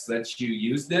Flex lets you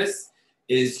use this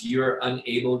is you're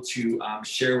unable to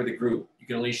share with a group. You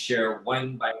can only share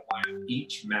one by one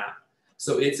each map.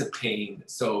 So it's a pain.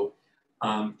 So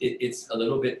it's a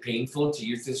little bit painful to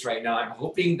use this right now. I'm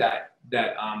hoping that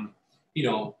you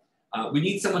know, we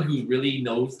need someone who really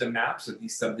knows the maps of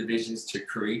these subdivisions to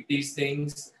create these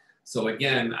things. So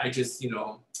again, I just, you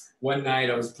know, one night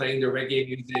I was playing the reggae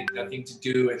music, nothing to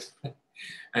do, and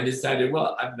I decided,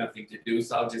 well, I have nothing to do,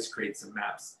 so I'll just create some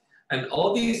maps. And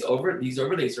all these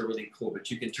overlays are really cool,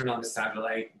 but you can turn on the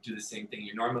satellite, do the same thing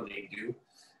you normally do,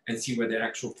 and see where the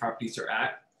actual properties are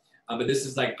at. But this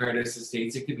is like Paradise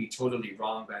Estates. It could be totally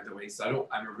wrong, by the way. So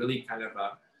I'm really kind of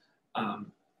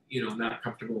you know, not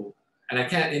comfortable. And I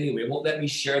can't anyway. It won't let me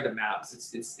share the maps.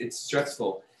 It's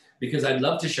stressful because I'd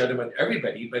love to share them with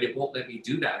everybody, but it won't let me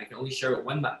do that. I can only share it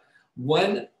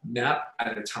one map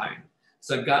at a time.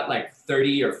 So I've got like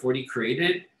 30 or 40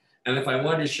 created, And if I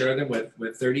wanted to share them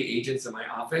with 30 agents in my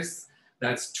office,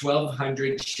 that's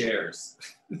 1,200 shares.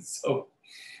 So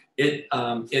it's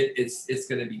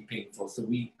going to be painful. So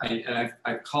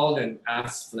I've called and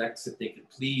asked Flex if they could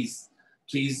please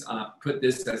put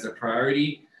this as a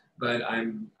priority. But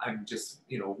I'm just,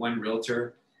 you know, one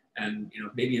realtor, and you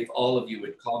know, maybe if all of you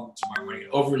would call them tomorrow morning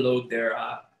and overload their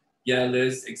yeah,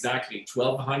 Liz, exactly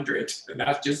 1,200, and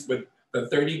that's just with the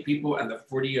 30 people and the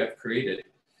 40 I've created.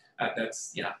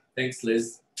 That's, yeah, thanks,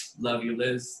 Liz. Love you,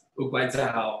 Liz.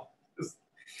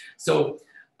 So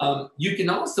you can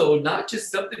also, not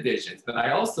just subdivisions, but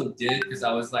I also did, because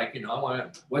I was like, you know, I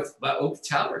want to, what's about Oak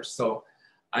Towers? So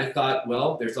I thought,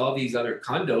 well, there's all these other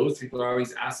condos. People are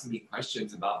always asking me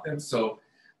questions about them. So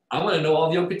I want to know all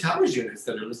the Oak Towers units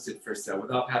that are listed for sale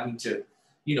without having to,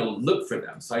 you know, look for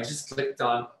them. So I just clicked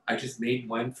on, I just made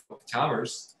one for Oak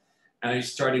Towers, and I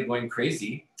started going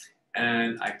crazy.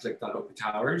 And I clicked on Oak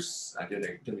Towers. Let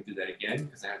me do that again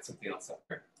because I had something else up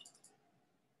there.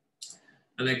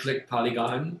 And I click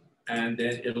Polygon, and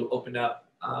then it'll open up,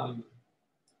 a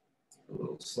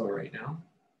little slow right now,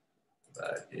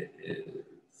 but it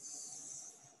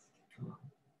is, come on.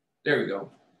 There we go.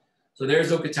 So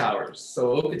there's Oak Towers.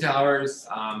 So Oak Towers,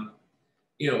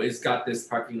 you know, it's got this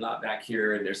parking lot back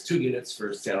here, and there's 2 units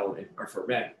for sale or for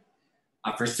rent,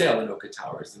 for sale in Oak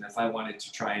Towers. And if I wanted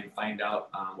to try and find out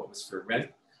what was for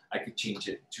rent, I could change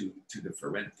it to the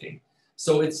for rent thing.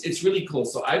 So it's really cool.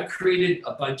 So I've created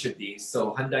a bunch of these.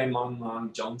 So Hyundai Mong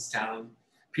Mong, Jonestown,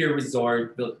 Pier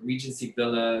Resort, Regency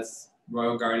Villas,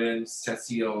 Royal Gardens,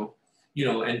 Tessio, you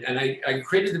know, and I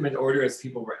created them in order as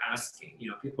people were asking. You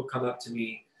know, people come up to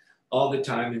me all the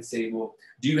time and say, well,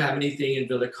 do you have anything in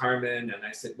Villa Carmen? And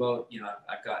I said, well, you know,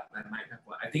 I might have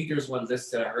one. I think there's one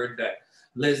listed. I heard that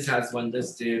Liz has one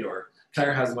listed, or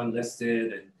Claire has one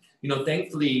listed. And, you know,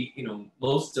 thankfully, you know,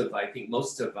 most of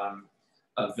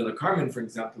Villa Carmen, for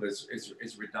example,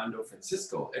 is Redondo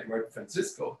Francisco, Eduardo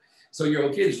Francisco. So you're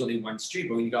okay, there's only one street,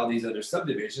 but when you got all these other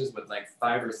subdivisions with like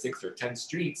 5 or 6 or 10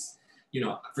 streets, you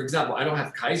know, for example, I don't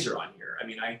have Kaiser on here. I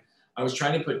mean, I was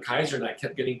trying to put Kaiser, and I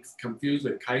kept getting confused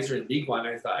with Kaiser and Ligua, and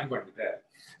I thought, I'm going to bed.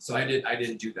 So I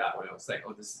didn't do that one. I was like,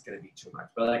 oh, this is going to be too much.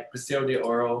 But like Paseo de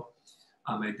Oro,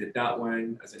 I did that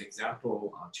one as an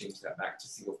example. I'll change that back to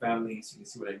single family so you can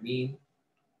see what I mean.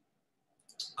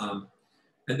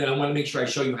 And then I want to make sure I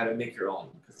show you how to make your own,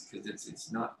 because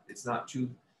it's not too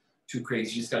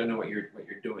crazy. You just got to know what you're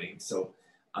doing. So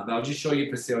I'll just show you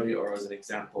Paseo de Oro as an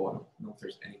example. I don't know if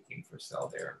there's anything for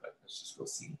sale there, but let's just go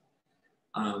see.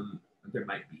 There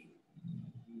might be.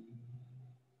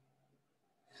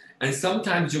 And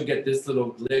sometimes you'll get this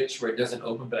little glitch where it doesn't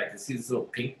open, but I can see this little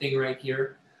pink thing right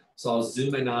here. So I'll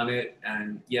zoom in on it,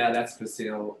 and yeah, that's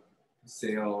Paseo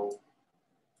de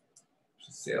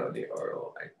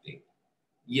Oro, I think.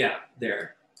 Yeah,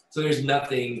 there. So there's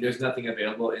nothing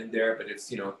available in there, but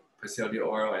it's, you know, Paseo de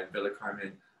Oro and Villa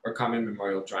Carmen or Carmen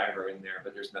Memorial Drive are in there,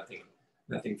 but there's nothing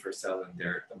for sale in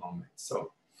there at the moment.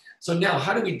 So now,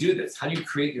 how do we do this? How do you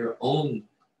create your own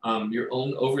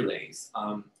overlays?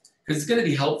 Because it's going to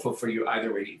be helpful for you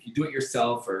either way. If you do it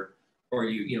yourself, or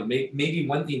you know, maybe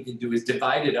one thing you can do is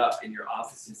divide it up in your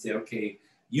office and say, okay,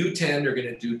 you 10 are going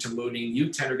to do Tamuning,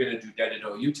 you 10 are going to do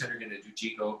Dedido, you 10 are going to do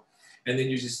Jigo, and then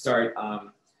you just start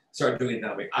doing it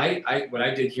that way. What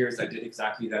I did here is I did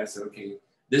exactly that. I said, okay,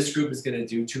 this group is going to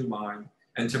do Tumon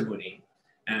and Tamuning,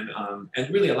 and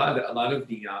really a lot of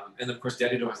the and of course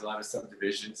Dedido has a lot of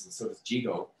subdivisions, and so does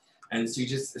Jigo. And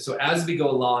so as we go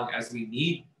along, as we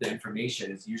need the information,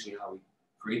 is usually how we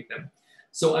create them.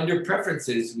 So under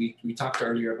preferences, we talked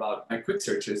earlier about my quick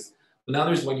searches. Well, now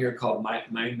there's one here called my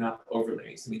map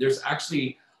overlays. I mean, there's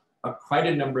actually quite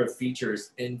a number of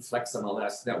features in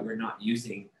FlexMLS that we're not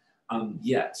using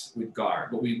yet with GAR,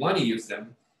 but we want to use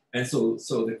them. And so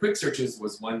the quick searches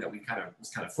was one that was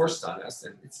kind of forced on us,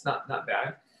 and it's not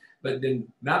bad. But then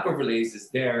map overlays is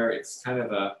there. It's kind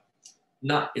of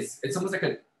it's almost like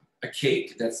a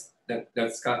cake that's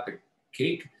got the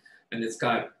cake, and it's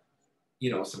got, you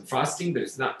know, some frosting, but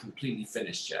it's not completely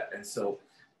finished yet. And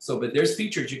but there's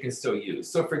features you can still use.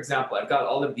 So for example, I've got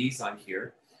all of these on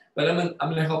here, but I'm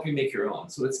gonna help you make your own.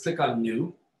 So let's click on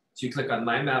new. So you click on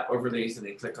my map overlays and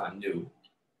then click on new.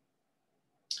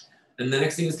 And the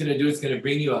next thing it's gonna do is gonna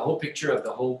bring you a whole picture of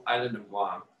the whole island of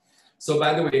Guam. So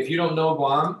by the way, if you don't know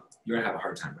Guam, you're gonna have a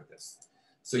hard time with this.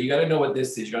 So you gotta know what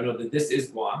this is. You gotta know that this is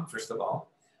Guam, first of all.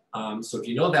 So if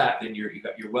you know that, then you're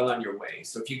well on your way.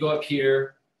 So if you go up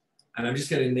here, and I'm just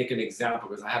going to make an example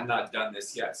because I have not done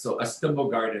this yet. So Astumbo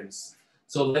Gardens.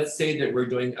 So let's say that we're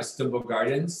doing Astumbo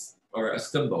Gardens or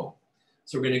Astumbo.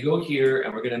 So we're going to go here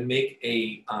and we're going to make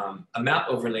a map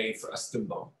overlay for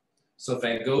Astumbo. So if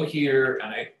I go here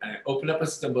and I open up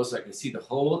Astumbo so I can see the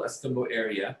whole Astumbo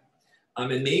area, and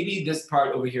maybe this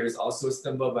part over here is also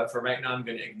Astumbo, but for right now, I'm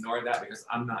going to ignore that because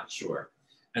I'm not sure.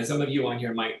 And some of you on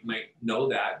here might know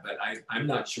that, but I'm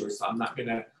not sure, so I'm not going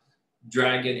to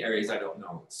drag in areas I don't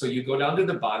know. So you go down to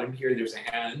the bottom here, there's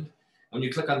a hand. When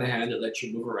you click on the hand, it lets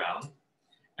you move around.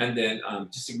 And then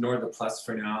just ignore the plus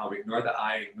for now, or ignore the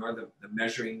eye, ignore the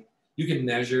measuring. You can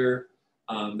measure.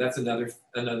 That's another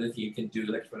thing you can do.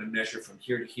 Like if you want to measure from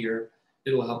here to here,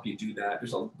 it'll help you do that.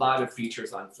 There's a lot of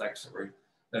features on Flex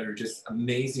that are just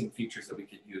amazing features that we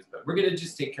could use. But we're going to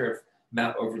just take care of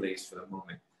map overlays for the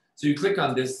moment. So you click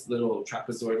on this little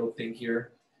trapezoidal thing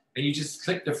here, and you just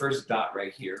click the first dot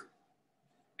right here.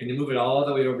 And you move it all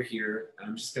the way over here. And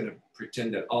I'm just going to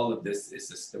pretend that all of this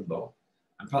is a Astumbo.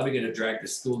 I'm probably going to drag the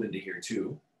stool into here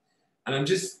too. And I'm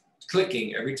just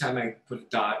clicking. Every time I put a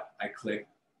dot, I click.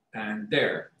 And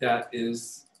there, that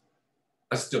is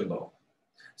a Astumbo.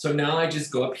 So now I just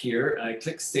go up here and I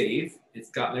click save. It's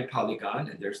got my polygon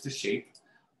and there's the shape.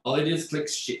 All I do is click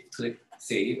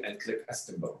save and click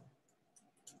Astumbo.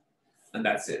 And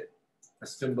that's it.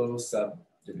 Astumbo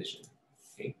subdivision.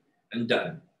 Okay, and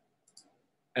done.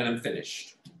 And I'm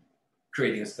finished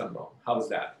creating a Astumbo. How's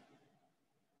that?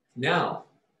 Now,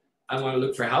 I want to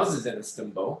look for houses in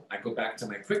Astumbo. I go back to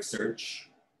my quick search.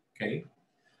 Okay,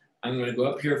 I'm going to go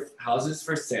up here, houses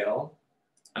for sale.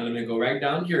 I'm going to go right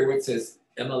down here where it says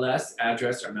MLS,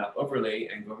 address, or map overlay,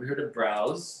 and go over here to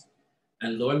browse.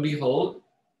 And lo and behold,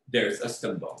 there's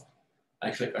Astumbo.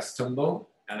 I click Astumbo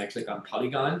and I click on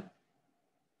polygon.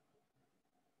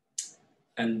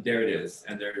 And there it is.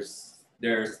 And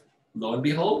there's lo and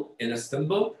behold, in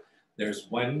Astumbo, there's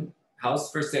one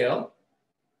house for sale,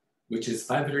 which is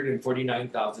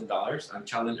 $549,000 on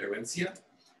Chalon Herencia,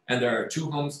 and there are 2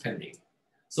 homes pending.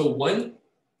 So one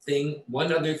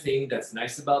other thing that's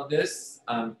nice about this,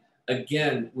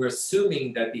 again, we're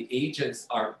assuming that the agents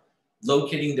are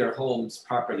locating their homes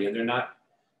properly and they're not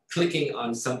clicking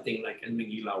on something like in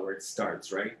Manila where it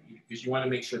starts, right? Because you want to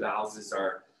make sure the houses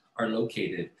are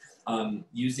located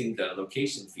using the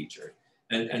location feature.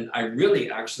 And I really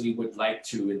actually would like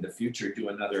to in the future do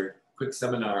another quick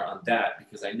seminar on that,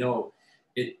 because I know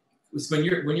it was when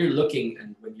you're looking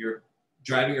and when you're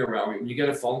driving around, when you get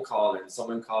a phone call and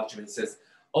someone calls you and says,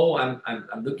 "Oh,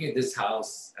 I'm looking at this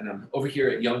house and I'm over here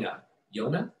at Yona."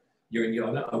 Yona? You're in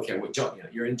Yona? Okay, well,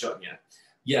 Jotnya. You're in Jotnya.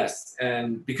 Yes,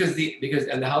 and because the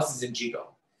house is in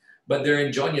Jigo, but they're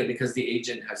in Jotnya because the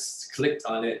agent has clicked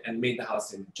on it and made the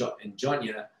house in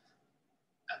Jotnya,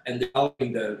 and they're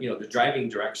following the driving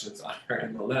directions on our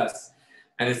MLS.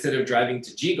 And instead of driving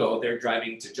to Jigo, they're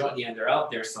driving to Jotnya and they're out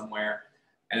there somewhere.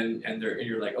 And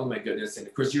you're like, oh my goodness. And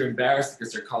of course you're embarrassed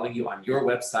because they're calling you on your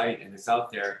website and it's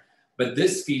out there. But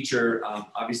this feature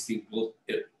obviously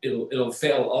it'll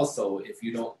fail also if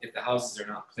the houses are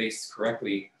not placed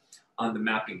correctly on the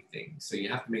mapping thing. So you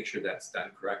have to make sure that's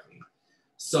done correctly.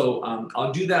 So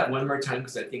I'll do that one more time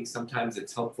because I think sometimes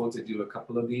it's helpful to do a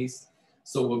couple of these.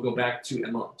 So we'll go back to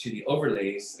the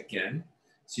overlays again.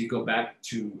 So you go back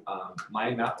to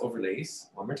my map overlays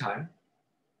one more time,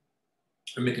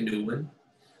 or make a new one.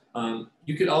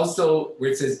 You could also,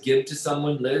 where it says give to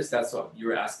someone lives, that's what you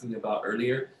were asking about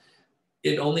earlier.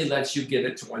 It only lets you give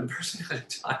it to one person at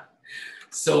a time.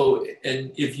 So,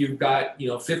 and if you've got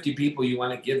 50 people you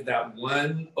want to give that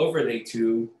one overlay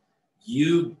to,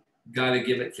 you got to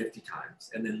give it 50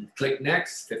 times, and then click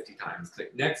next 50 times,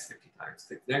 click next 50 times,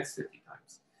 click next 50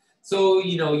 times. So,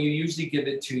 you usually give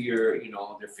it to your,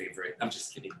 their favorite. I'm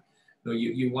just kidding. No,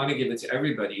 you want to give it to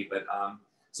everybody, but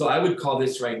so I would call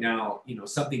this right now,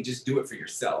 something, just do it for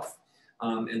yourself.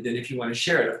 And then if you want to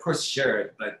share it, of course, share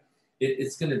it, but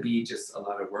it's going to be just a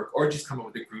lot of work, or just come up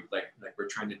with a group like we're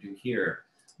trying to do here.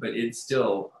 But it's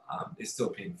still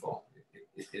painful.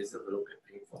 It is a little bit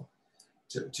painful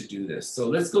to do this. So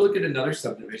let's go look at another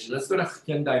subdivision. Let's go to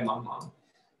Hyundai Mangmang.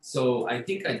 So I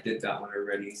think I did that one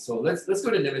already. So let's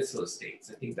go to Nimitz Hill Estates.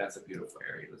 I think that's a beautiful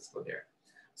area. Let's go there.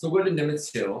 So go to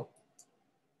Nimitz Hill.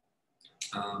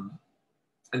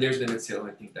 And there's Nimitz Hill.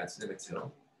 I think that's Nimitz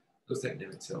Hill. Looks like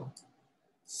Nimitz Hill.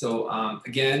 So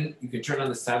again, you can turn on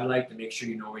the satellite to make sure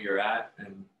you know where you're at,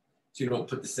 and so you don't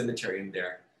put the cemetery in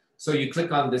there. So you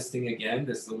click on this thing again,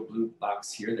 this little blue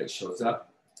box here that shows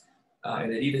up.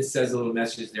 And it even says a little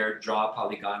message there, draw a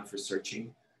polygon for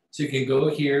searching. So you can go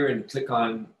here and click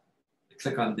on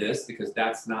this, because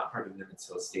that's not part of Nimitz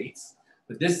Hill Estates.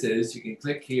 But this is, you can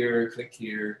click here, click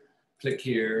here, click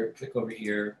here, click over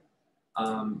here,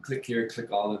 click here,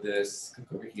 click all of this, click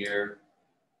over here,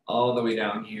 all the way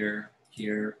down here,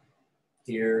 here,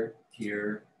 here,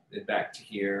 here, then back to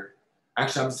here.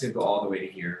 Actually, I'm just gonna go all the way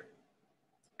to here,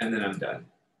 and then I'm done.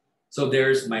 So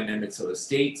there's my Nimitz Hill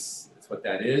Estates. That's what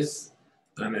that is.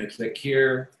 And I'm going to click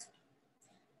here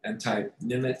and type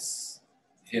Nimitz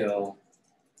Hill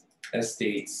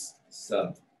Estates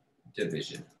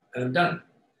subdivision. And I'm done.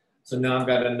 So now I've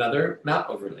got another map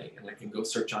overlay and I can go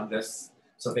search on this.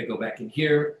 So if I go back in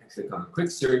here and click on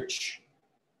quick search,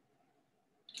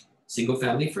 single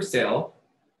family for sale.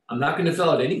 I'm not going to fill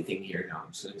out anything here now.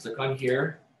 I'm just going to click on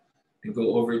here and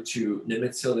go over to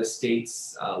Nimitz Hill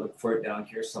Estates. Look for it down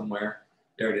here somewhere.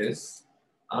 There it is.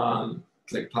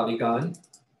 Click Polygon,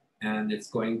 and it's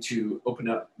going to open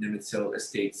up Nimitz Hill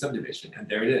Estates subdivision. And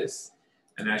there it is.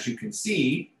 And as you can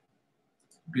see,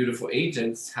 beautiful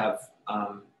agents have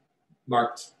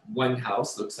marked one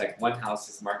house. Looks like one house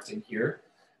is marked in here,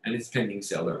 and it's pending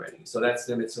sale already. So that's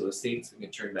Nimitz Hill Estates. We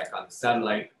can turn back on the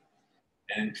satellite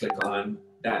and click on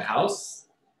that house,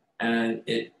 and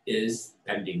it is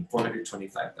pending,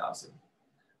 425,000.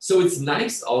 So it's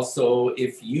nice also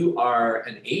if you are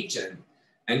an agent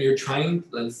and you're trying,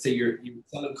 let's say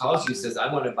someone calls you, says,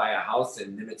 I want to buy a house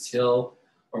in Nimitz Hill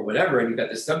or whatever, and you've got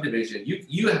the subdivision,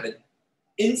 you have it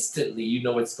instantly, you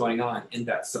know what's going on in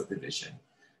that subdivision.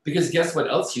 Because guess what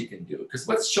else you can do? Because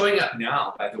what's showing up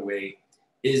now, by the way,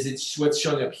 is what's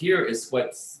showing up here is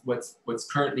what's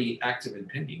currently active and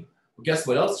pending. Well, guess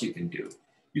what else you can do?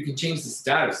 You can change the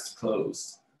status to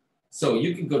closed. So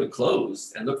you can go to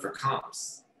closed and look for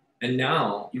comps. And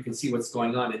now you can see what's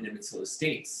going on in Nimitz Hill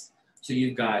Estates. So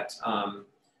you've got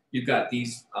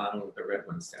these, I don't know what the red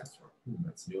one stands for.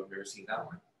 That's new, I've never seen that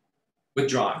one.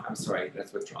 Withdrawn, I'm sorry,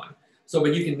 that's withdrawn. So,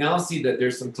 but you can now see that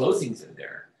there's some closings in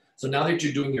there. So now that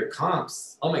you're doing your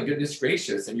comps, oh my goodness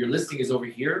gracious, and your listing is over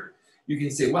here, you can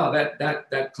say, wow,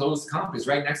 that closed comp is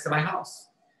right next to my house.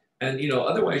 And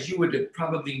otherwise you would have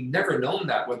probably never known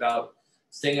that without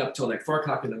staying up till like 4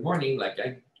 o'clock in the morning, like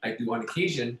I do on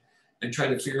occasion, and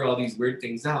trying to figure all these weird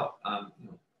things out.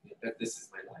 That this is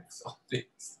my life,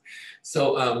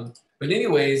 so but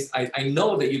anyways, I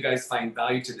know that you guys find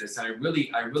value to this, and I really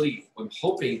am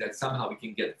hoping that somehow we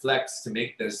can get Flex to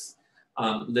make this,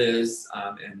 Liz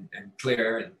and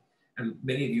Claire and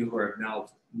many of you who have now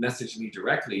messaged me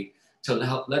directly to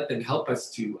let them help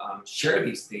us to share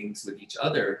these things with each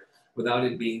other without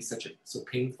it being so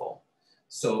painful.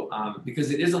 So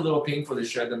because it is a little painful to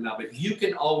share them now, but you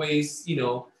can always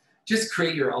just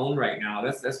create your own right now.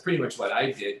 That's pretty much what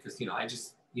I did, because I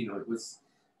just it was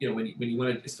when you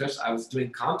want to, especially I was doing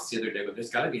comps the other day, but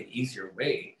there's got to be an easier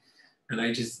way. And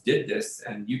I just did this,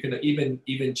 and you can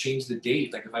even change the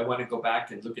date. Like if I want to go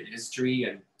back and look at history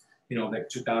and like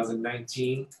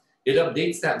 2019, it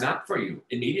updates that map for you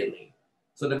immediately.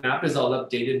 So the map is all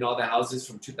updated and all the houses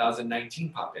from 2019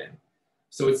 pop in.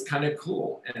 So it's kind of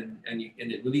cool, and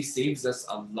it really saves us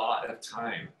a lot of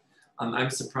time. I'm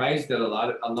surprised that a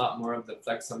lot more of the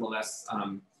FlexMLS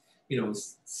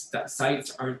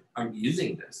sites aren't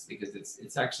using this, because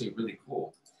it's actually really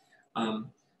cool.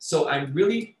 So I'm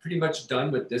really pretty much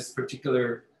done with this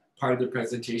particular part of the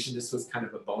presentation. This was kind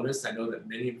of a bonus. I know that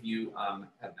many of you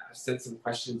have sent some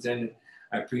questions in, and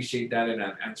I appreciate that, and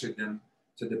I've answered them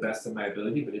to the best of my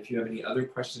ability. But if you have any other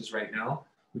questions right now,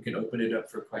 we can open it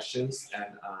up for questions,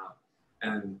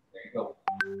 and there you go.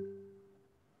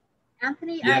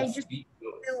 Anthony, yes,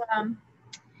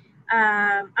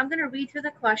 I'm going to read through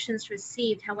the questions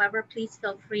received. However, please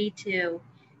feel free to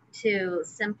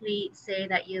simply say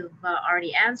that you've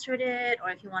already answered it, or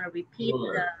if you want to repeat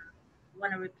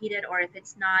it, or if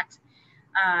it's not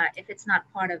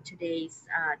part of today's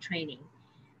training.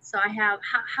 So I have,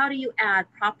 how do you add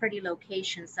property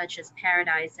locations such as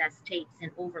Paradise Estates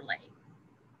in overlay?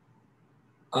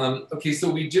 Okay, so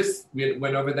we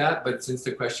went over that, but since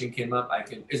the question came up,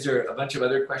 is there a bunch of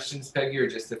other questions, Peggy, or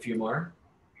just a few more?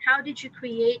 How did you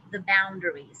create the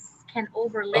boundaries? Can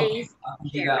overlays?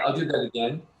 Okay, I'll do that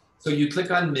again. So you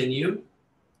click on menu,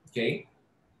 okay?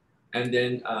 And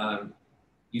then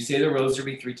you say the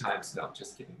rosary 3 times. No,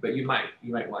 just kidding. But you might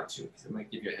want to, because it might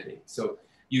give you a headache. So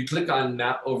you click on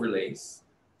map overlays,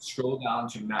 scroll down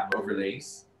to map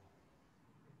overlays.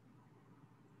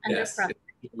 Yes.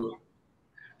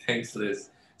 Thanks,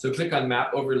 Liz. So click on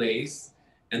map overlays,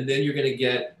 and then you're gonna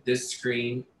get this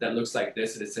screen that looks like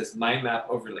this, and it says my map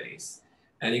overlays.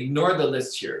 And ignore the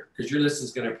list here, because your list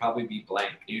is gonna probably be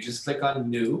blank. You just click on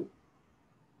new,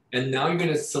 and now you're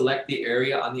gonna select the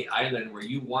area on the island where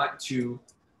you want to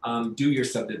do your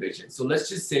subdivision. So let's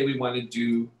just say we wanna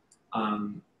do,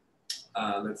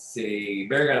 let's say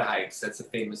Barragata Heights, that's a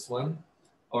famous one,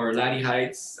 or Laddie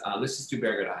Heights, let's just do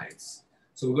Barragata Heights.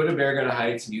 So we'll go to Barragata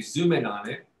Heights and you zoom in on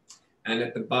it. And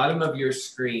at the bottom of your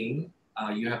screen,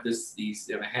 you have you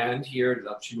have a hand here that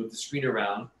helps you move the screen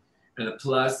around, and a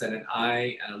plus and an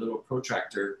eye and a little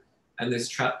protractor and this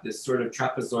sort of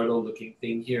trapezoidal looking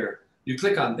thing here. You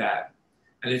click on that,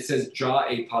 and it says draw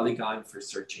a polygon for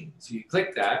searching. So you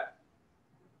click that,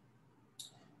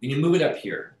 and you move it up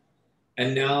here.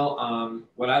 And now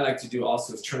what I like to do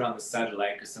also is turn on the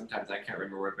satellite, because sometimes I can't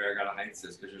remember where Barragata Heights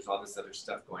is because there's all this other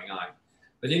stuff going on.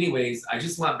 But anyways, I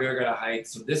just want Barragata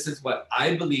Heights. So this is what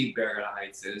I believe Barragata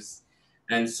Heights is.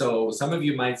 And so some of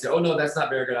you might say, oh no, that's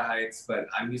not Barragata Heights, but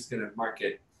I'm just gonna mark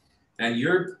it. And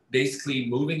you're basically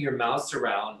moving your mouse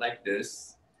around like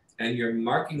this, and you're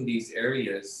marking these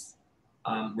areas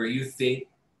where you think,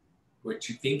 what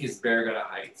you think is Barragata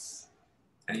Heights.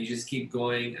 And you just keep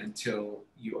going until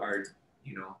you are,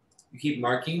 you know, you keep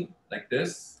marking like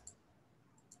this,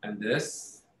 and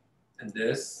this, and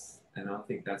this, and I don't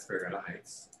think that's Barragata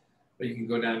Heights. But you can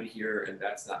go down to here, and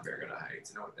that's not Barragata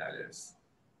Heights. I know what that is.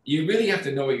 You really have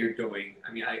to know what you're doing.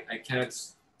 I mean, I can't,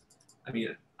 I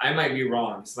mean, I might be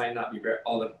wrong. This might not be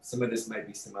some of this might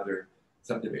be some other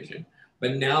subdivision.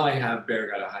 But now I have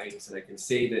Barragata Heights, and I can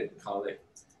save it and call it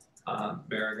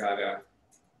Barragata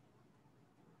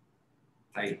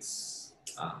Heights.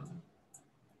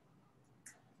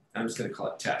 I'm just going to call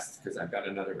it test because I've got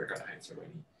another Barragata Heights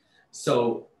already.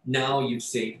 So now you've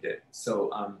saved it.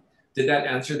 So did that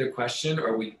answer the question,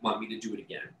 or we want me to do it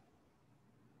again?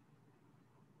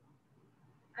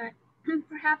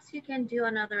 Perhaps you can do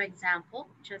another example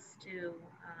just to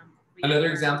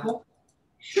another example?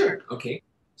 Sure. Okay.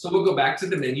 So we'll go back to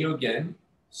the menu again,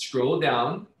 scroll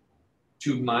down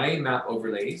to My Map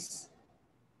Overlays.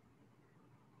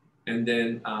 And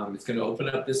then it's going to open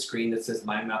up this screen that says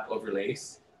My Map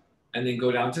Overlays. And then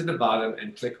go down to the bottom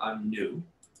and click on New.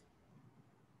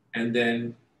 And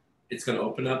then it's going to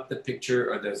open up the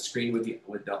picture or the screen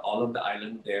with all of the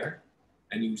island there.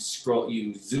 And you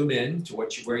zoom in to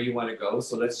where you want to go.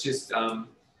 So let's just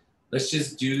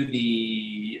do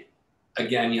the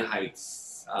Agana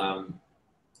Heights.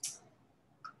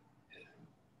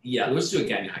 Yeah, let's do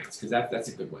Agana Heights because that's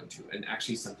a good one too. And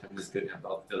actually, sometimes it's good to have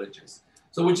all the villages.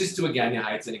 So we'll just do Agana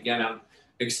Heights. And again,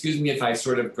 excuse me if I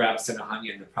sort of grab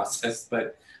Senahanya in the process,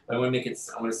 but I want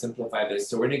to simplify this.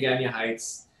 So we're in Agana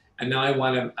Heights, and now I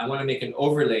want to make an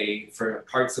overlay for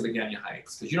parts of Agana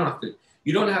Heights because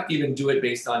you don't have to even do it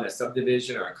based on a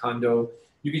subdivision or a condo.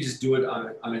 You can just do it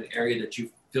on an area that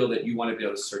you feel that you want to be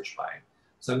able to search by.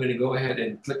 So I'm going to go ahead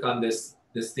and click on this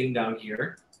thing down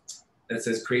here that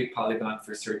says create polygon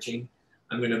for searching.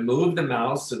 I'm going to move the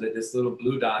mouse so that this little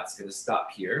blue dot's going to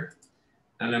stop here.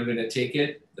 And I'm going to take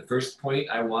it, the first point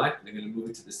I want, and I'm going to move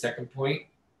it to the second point,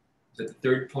 to the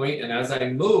third point. And as I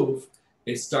move,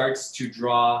 it starts to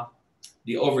draw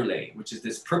the overlay, which is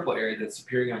this purple area that's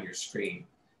appearing on your screen.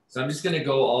 So I'm just going to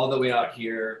go all the way out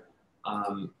here.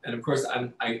 And of course,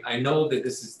 I know that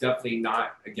this is definitely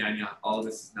not Agana. All of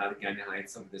this is not Agana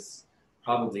Heights. Some of this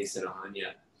probably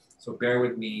Senahanya. So bear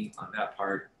with me on that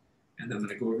part. And then I'm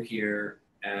going to go over here,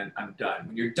 and I'm done.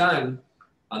 When you're done,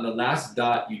 on the last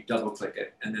dot, you double click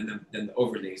it, and then the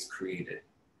overlay is created.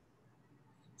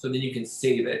 So then you can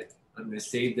save it. I'm going to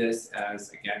save this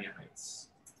as Agana Heights.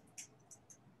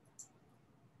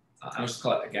 I'll just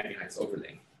call it Agana Heights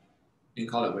overlay. You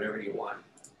can call it whatever you want.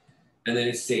 And then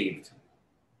it's saved.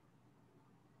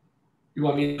 You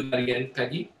want me to do that again,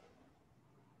 Peggy?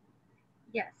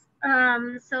 Yes.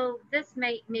 So this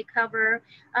may cover,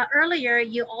 earlier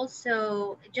you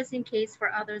also, just in case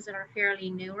for others that are fairly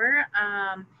newer,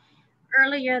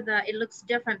 earlier it looks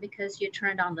different because you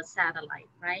turned on the satellite,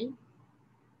 right?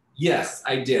 Yes,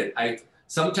 I did.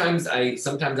 Sometimes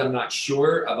I'm not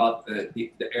sure about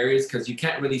the areas because you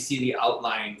can't really see the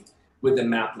outline with a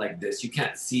map like this. You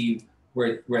can't see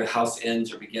where the house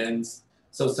ends or begins.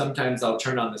 So sometimes I'll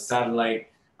turn on the satellite.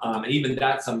 And even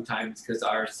that sometimes, because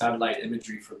our satellite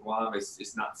imagery for Guam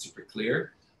is not super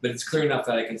clear, but it's clear enough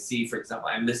that I can see, for example,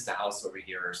 I missed a house over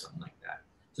here or something like that.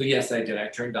 So yes, I did. I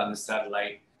turned on the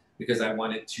satellite because I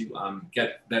wanted to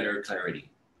get better clarity.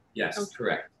 Yes, okay.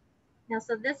 Correct. Now,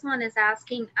 so this one is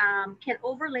asking, can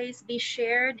overlays be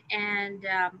shared? And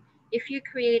if you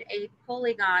create a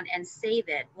polygon and save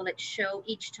it, will it show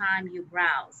each time you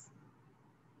browse?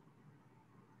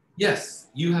 Yes,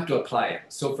 you have to apply it.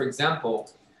 So for example,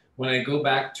 when I go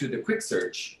back to the quick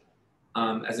search,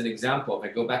 as an example, if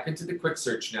I go back into the quick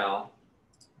search now,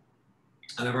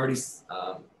 and I've already,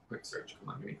 quick search, come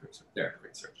on, give me quick search, there,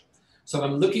 quick search. So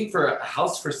I'm looking for a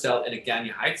house for sale in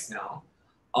Agana Heights now.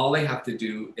 All I have to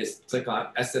do is click on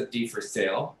SFD for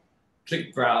sale,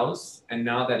 click browse, and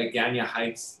now that Agana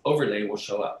Heights overlay will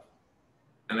show up.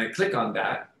 And I click on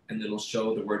that, and it'll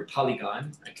show the word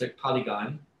polygon. I click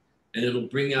polygon, and it'll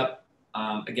bring up,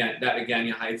 again, that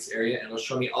Agana Heights area, and it'll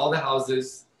show me all the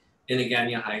houses in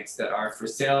Agana Heights that are for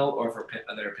sale or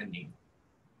that are pending.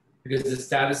 because the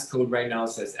status code right now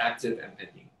says active and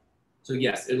pending. So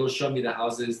yes, it'll show me the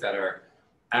houses that are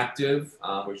active,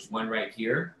 which is one right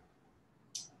here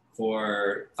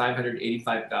for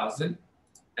 585,000,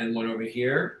 and one over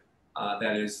here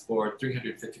that is for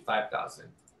 355,000.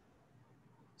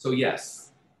 So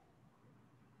yes.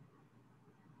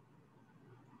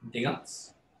 Anything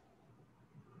else?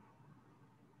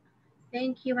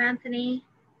 Thank you, Anthony.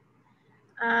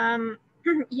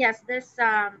 Yes,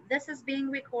 this is being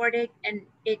recorded and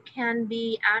it can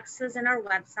be accessed in our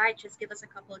website. Just give us a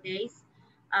couple of days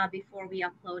before we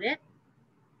upload it.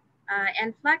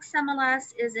 And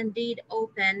FlexMLS is indeed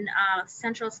open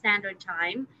Central Standard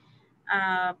Time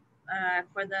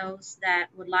for those that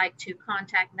would like to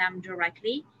contact them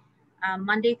directly.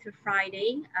 Monday through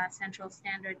Friday, Central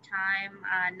Standard Time,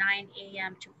 9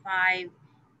 a.m. to 5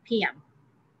 p.m.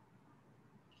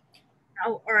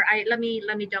 Oh, or let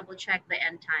me double check the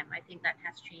end time. I think that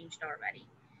has changed already.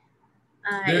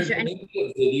 There's going to be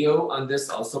a video on this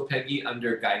also, Peggy,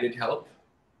 under guided help.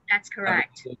 That's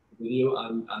correct. A video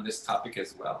on this topic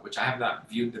as well, which I have not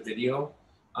viewed the video,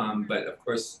 but of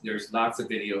course there's lots of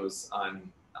videos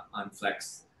on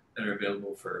Flex that are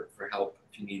available for help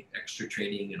if you need extra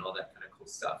training and all that kind of cool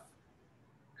stuff.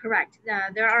 Correct.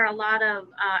 There are a lot of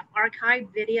archived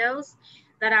videos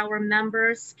that our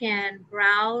members can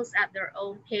browse at their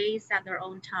own pace, at their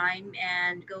own time,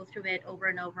 and go through it over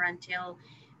and over until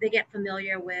they get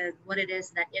familiar with what it is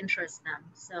that interests them.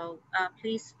 So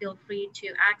please feel free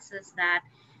to access that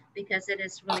because it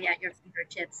is really at your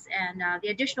fingertips. And the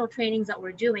additional trainings that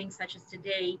we're doing, such as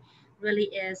today, really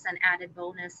is an added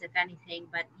bonus, if anything.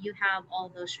 But you have all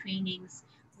those trainings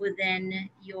within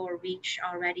your reach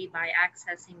already by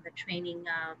accessing the training,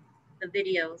 the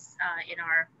videos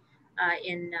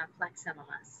in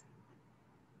FlexMLS.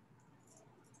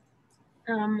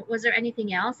 Was there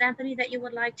anything else, Anthony, that you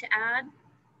would like to add?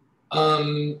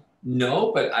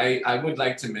 No, but I would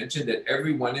like to mention that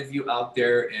every one of you out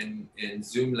there in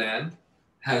Zoom land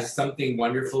has something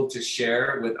wonderful to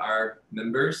share with our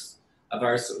members of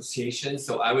our association.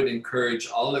 So I would encourage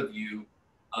all of you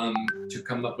to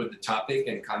come up with the topic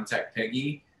and contact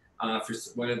Peggy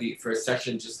for a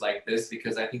session just like this,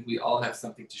 because I think we all have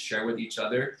something to share with each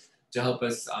other to help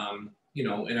us,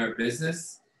 in our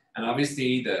business. And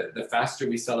obviously, the faster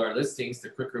we sell our listings, the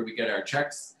quicker we get our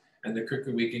checks, and the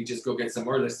quicker we can just go get some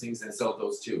more listings and sell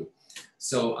those too.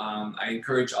 So I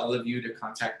encourage all of you to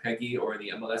contact Peggy or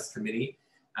the MLS committee,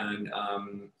 and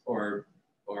or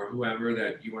whoever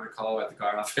that you want to call at the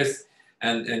GAR office,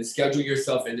 and schedule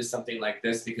yourself into something like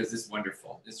this, because it's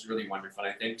wonderful. It's really wonderful.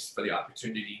 And I thanks for the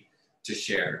opportunity to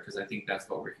share, because I think that's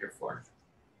what we're here for.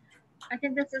 I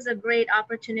think this is a great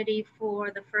opportunity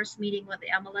for the first meeting what the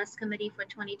MLS committee for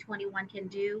 2021 can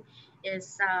do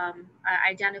is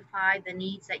identify the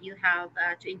needs that you have,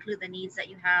 to include the needs that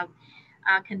you have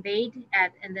conveyed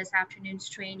in this afternoon's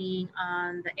training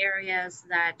on the areas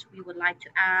that we would like to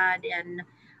add and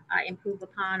improve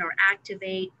upon or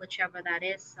activate, whichever that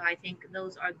is. So I think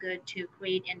those are good to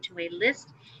create into a list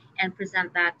and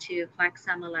present that to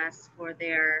FlexMLS for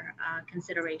their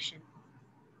consideration.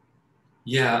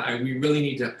 Yeah, we really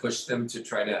need to push them to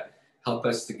try to help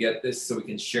us to get this so we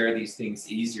can share these things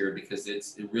easier, because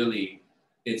it's really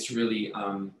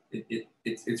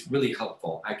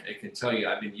helpful. I can tell you,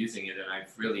 I've been using it, and I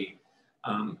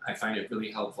find it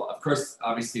really helpful. Of course,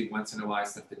 obviously, once in a while, I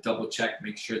have to double check,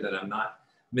 make sure that I'm not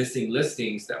missing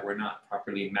listings that were not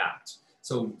properly mapped.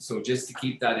 So just to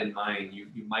keep that in mind, you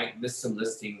might miss some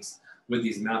listings with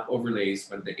these map overlays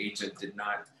when the agent did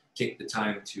not take the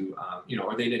time to,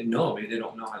 or they didn't know, maybe they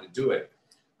don't know how to do it.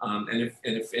 And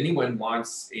if anyone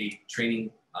wants a training,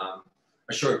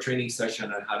 a short training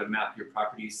session on how to map your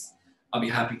properties, I'll be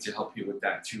happy to help you with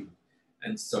that too.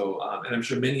 And so, and I'm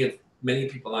sure many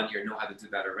people on here know how to do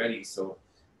that already. So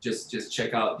just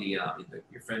check out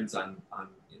your friends on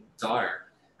DAR,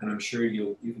 and I'm sure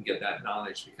you can get that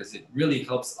knowledge, because it really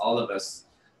helps all of us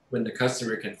when the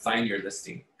customer can find your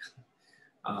listing.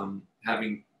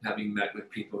 Having met with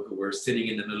people who were sitting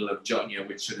in the middle of Jonia,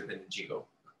 which should have been in Jigo.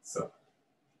 So,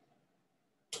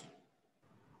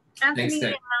 Anthony,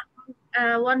 thanks,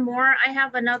 one more. I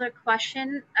have another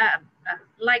question.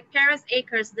 Like Paris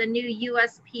Acres, the new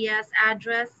USPS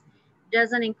address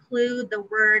doesn't include the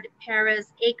word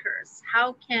Paris Acres.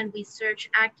 How can we search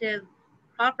active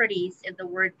properties if the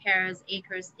word Paris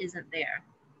Acres isn't there?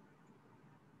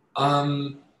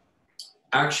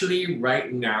 Actually,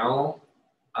 right now,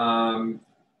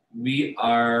 we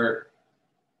are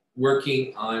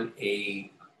working on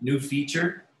a new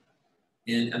feature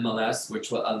in MLS, which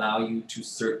will allow you to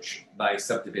search by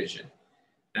subdivision.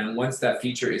 And once that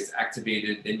feature is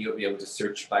activated, then you'll be able to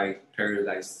search by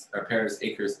Paradise or Paris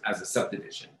Acres as a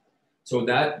subdivision. So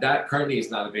that currently is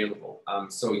not available.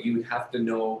 So you have to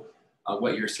know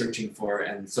what you're searching for.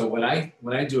 And so when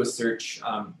I do a search,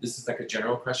 this is like a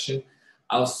general question,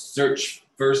 I'll search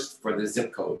first for the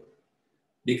zip code,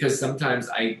 because sometimes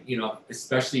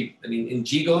especially, in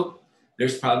Jigo,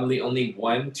 there's probably only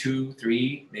 1, 2,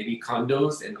 3, maybe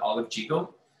condos in all of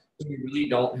Jigo. So we really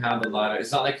don't have a lot of,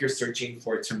 it's not like you're searching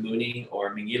for Tamuni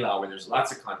or Mingila where there's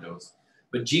lots of condos.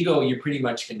 But Jigo, you pretty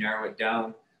much can narrow it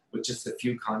down with just a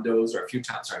few condos or a few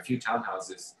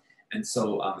townhouses. And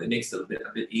so it makes it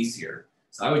a bit easier.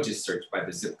 So I would just search by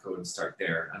the zip code and start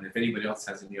there. And if anybody else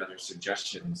has any other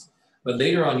suggestions, but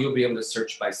later on, you'll be able to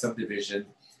search by subdivision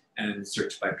and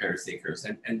search by Paris Acres.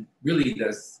 And really,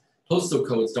 the postal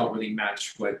codes don't really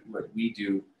match what we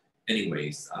do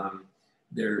anyways.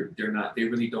 They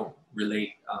really don't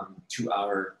relate to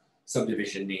our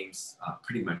subdivision names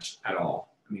pretty much at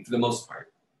all. I mean, for the most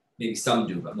part. Maybe some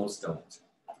do, but most don't.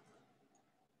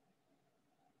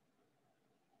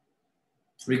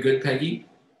 We good, Peggy?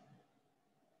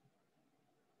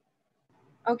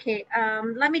 Okay,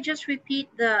 let me just repeat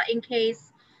in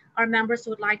case our members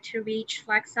would like to reach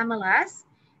FlexMLS,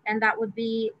 and that would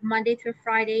be Monday through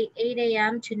Friday, 8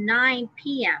 a.m. to 9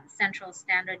 p.m. Central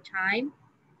Standard Time.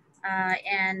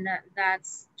 And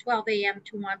that's 12 a.m.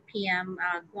 to 1 p.m.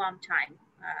 Guam time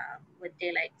with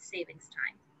daylight savings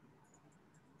time.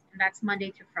 And that's Monday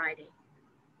through Friday.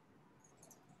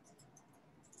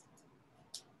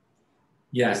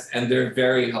 Yes, and they're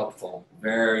very helpful,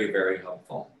 very, very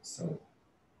helpful. So,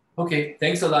 okay,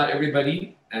 thanks a lot,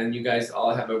 everybody. And you guys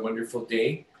all have a wonderful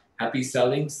day. Happy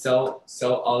selling, sell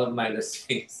all of my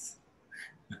listings.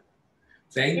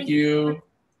 Thank you.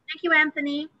 Thank you,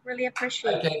 Anthony. Really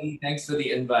appreciate it. Peggy, thanks for the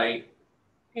invite.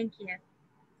 Thank you.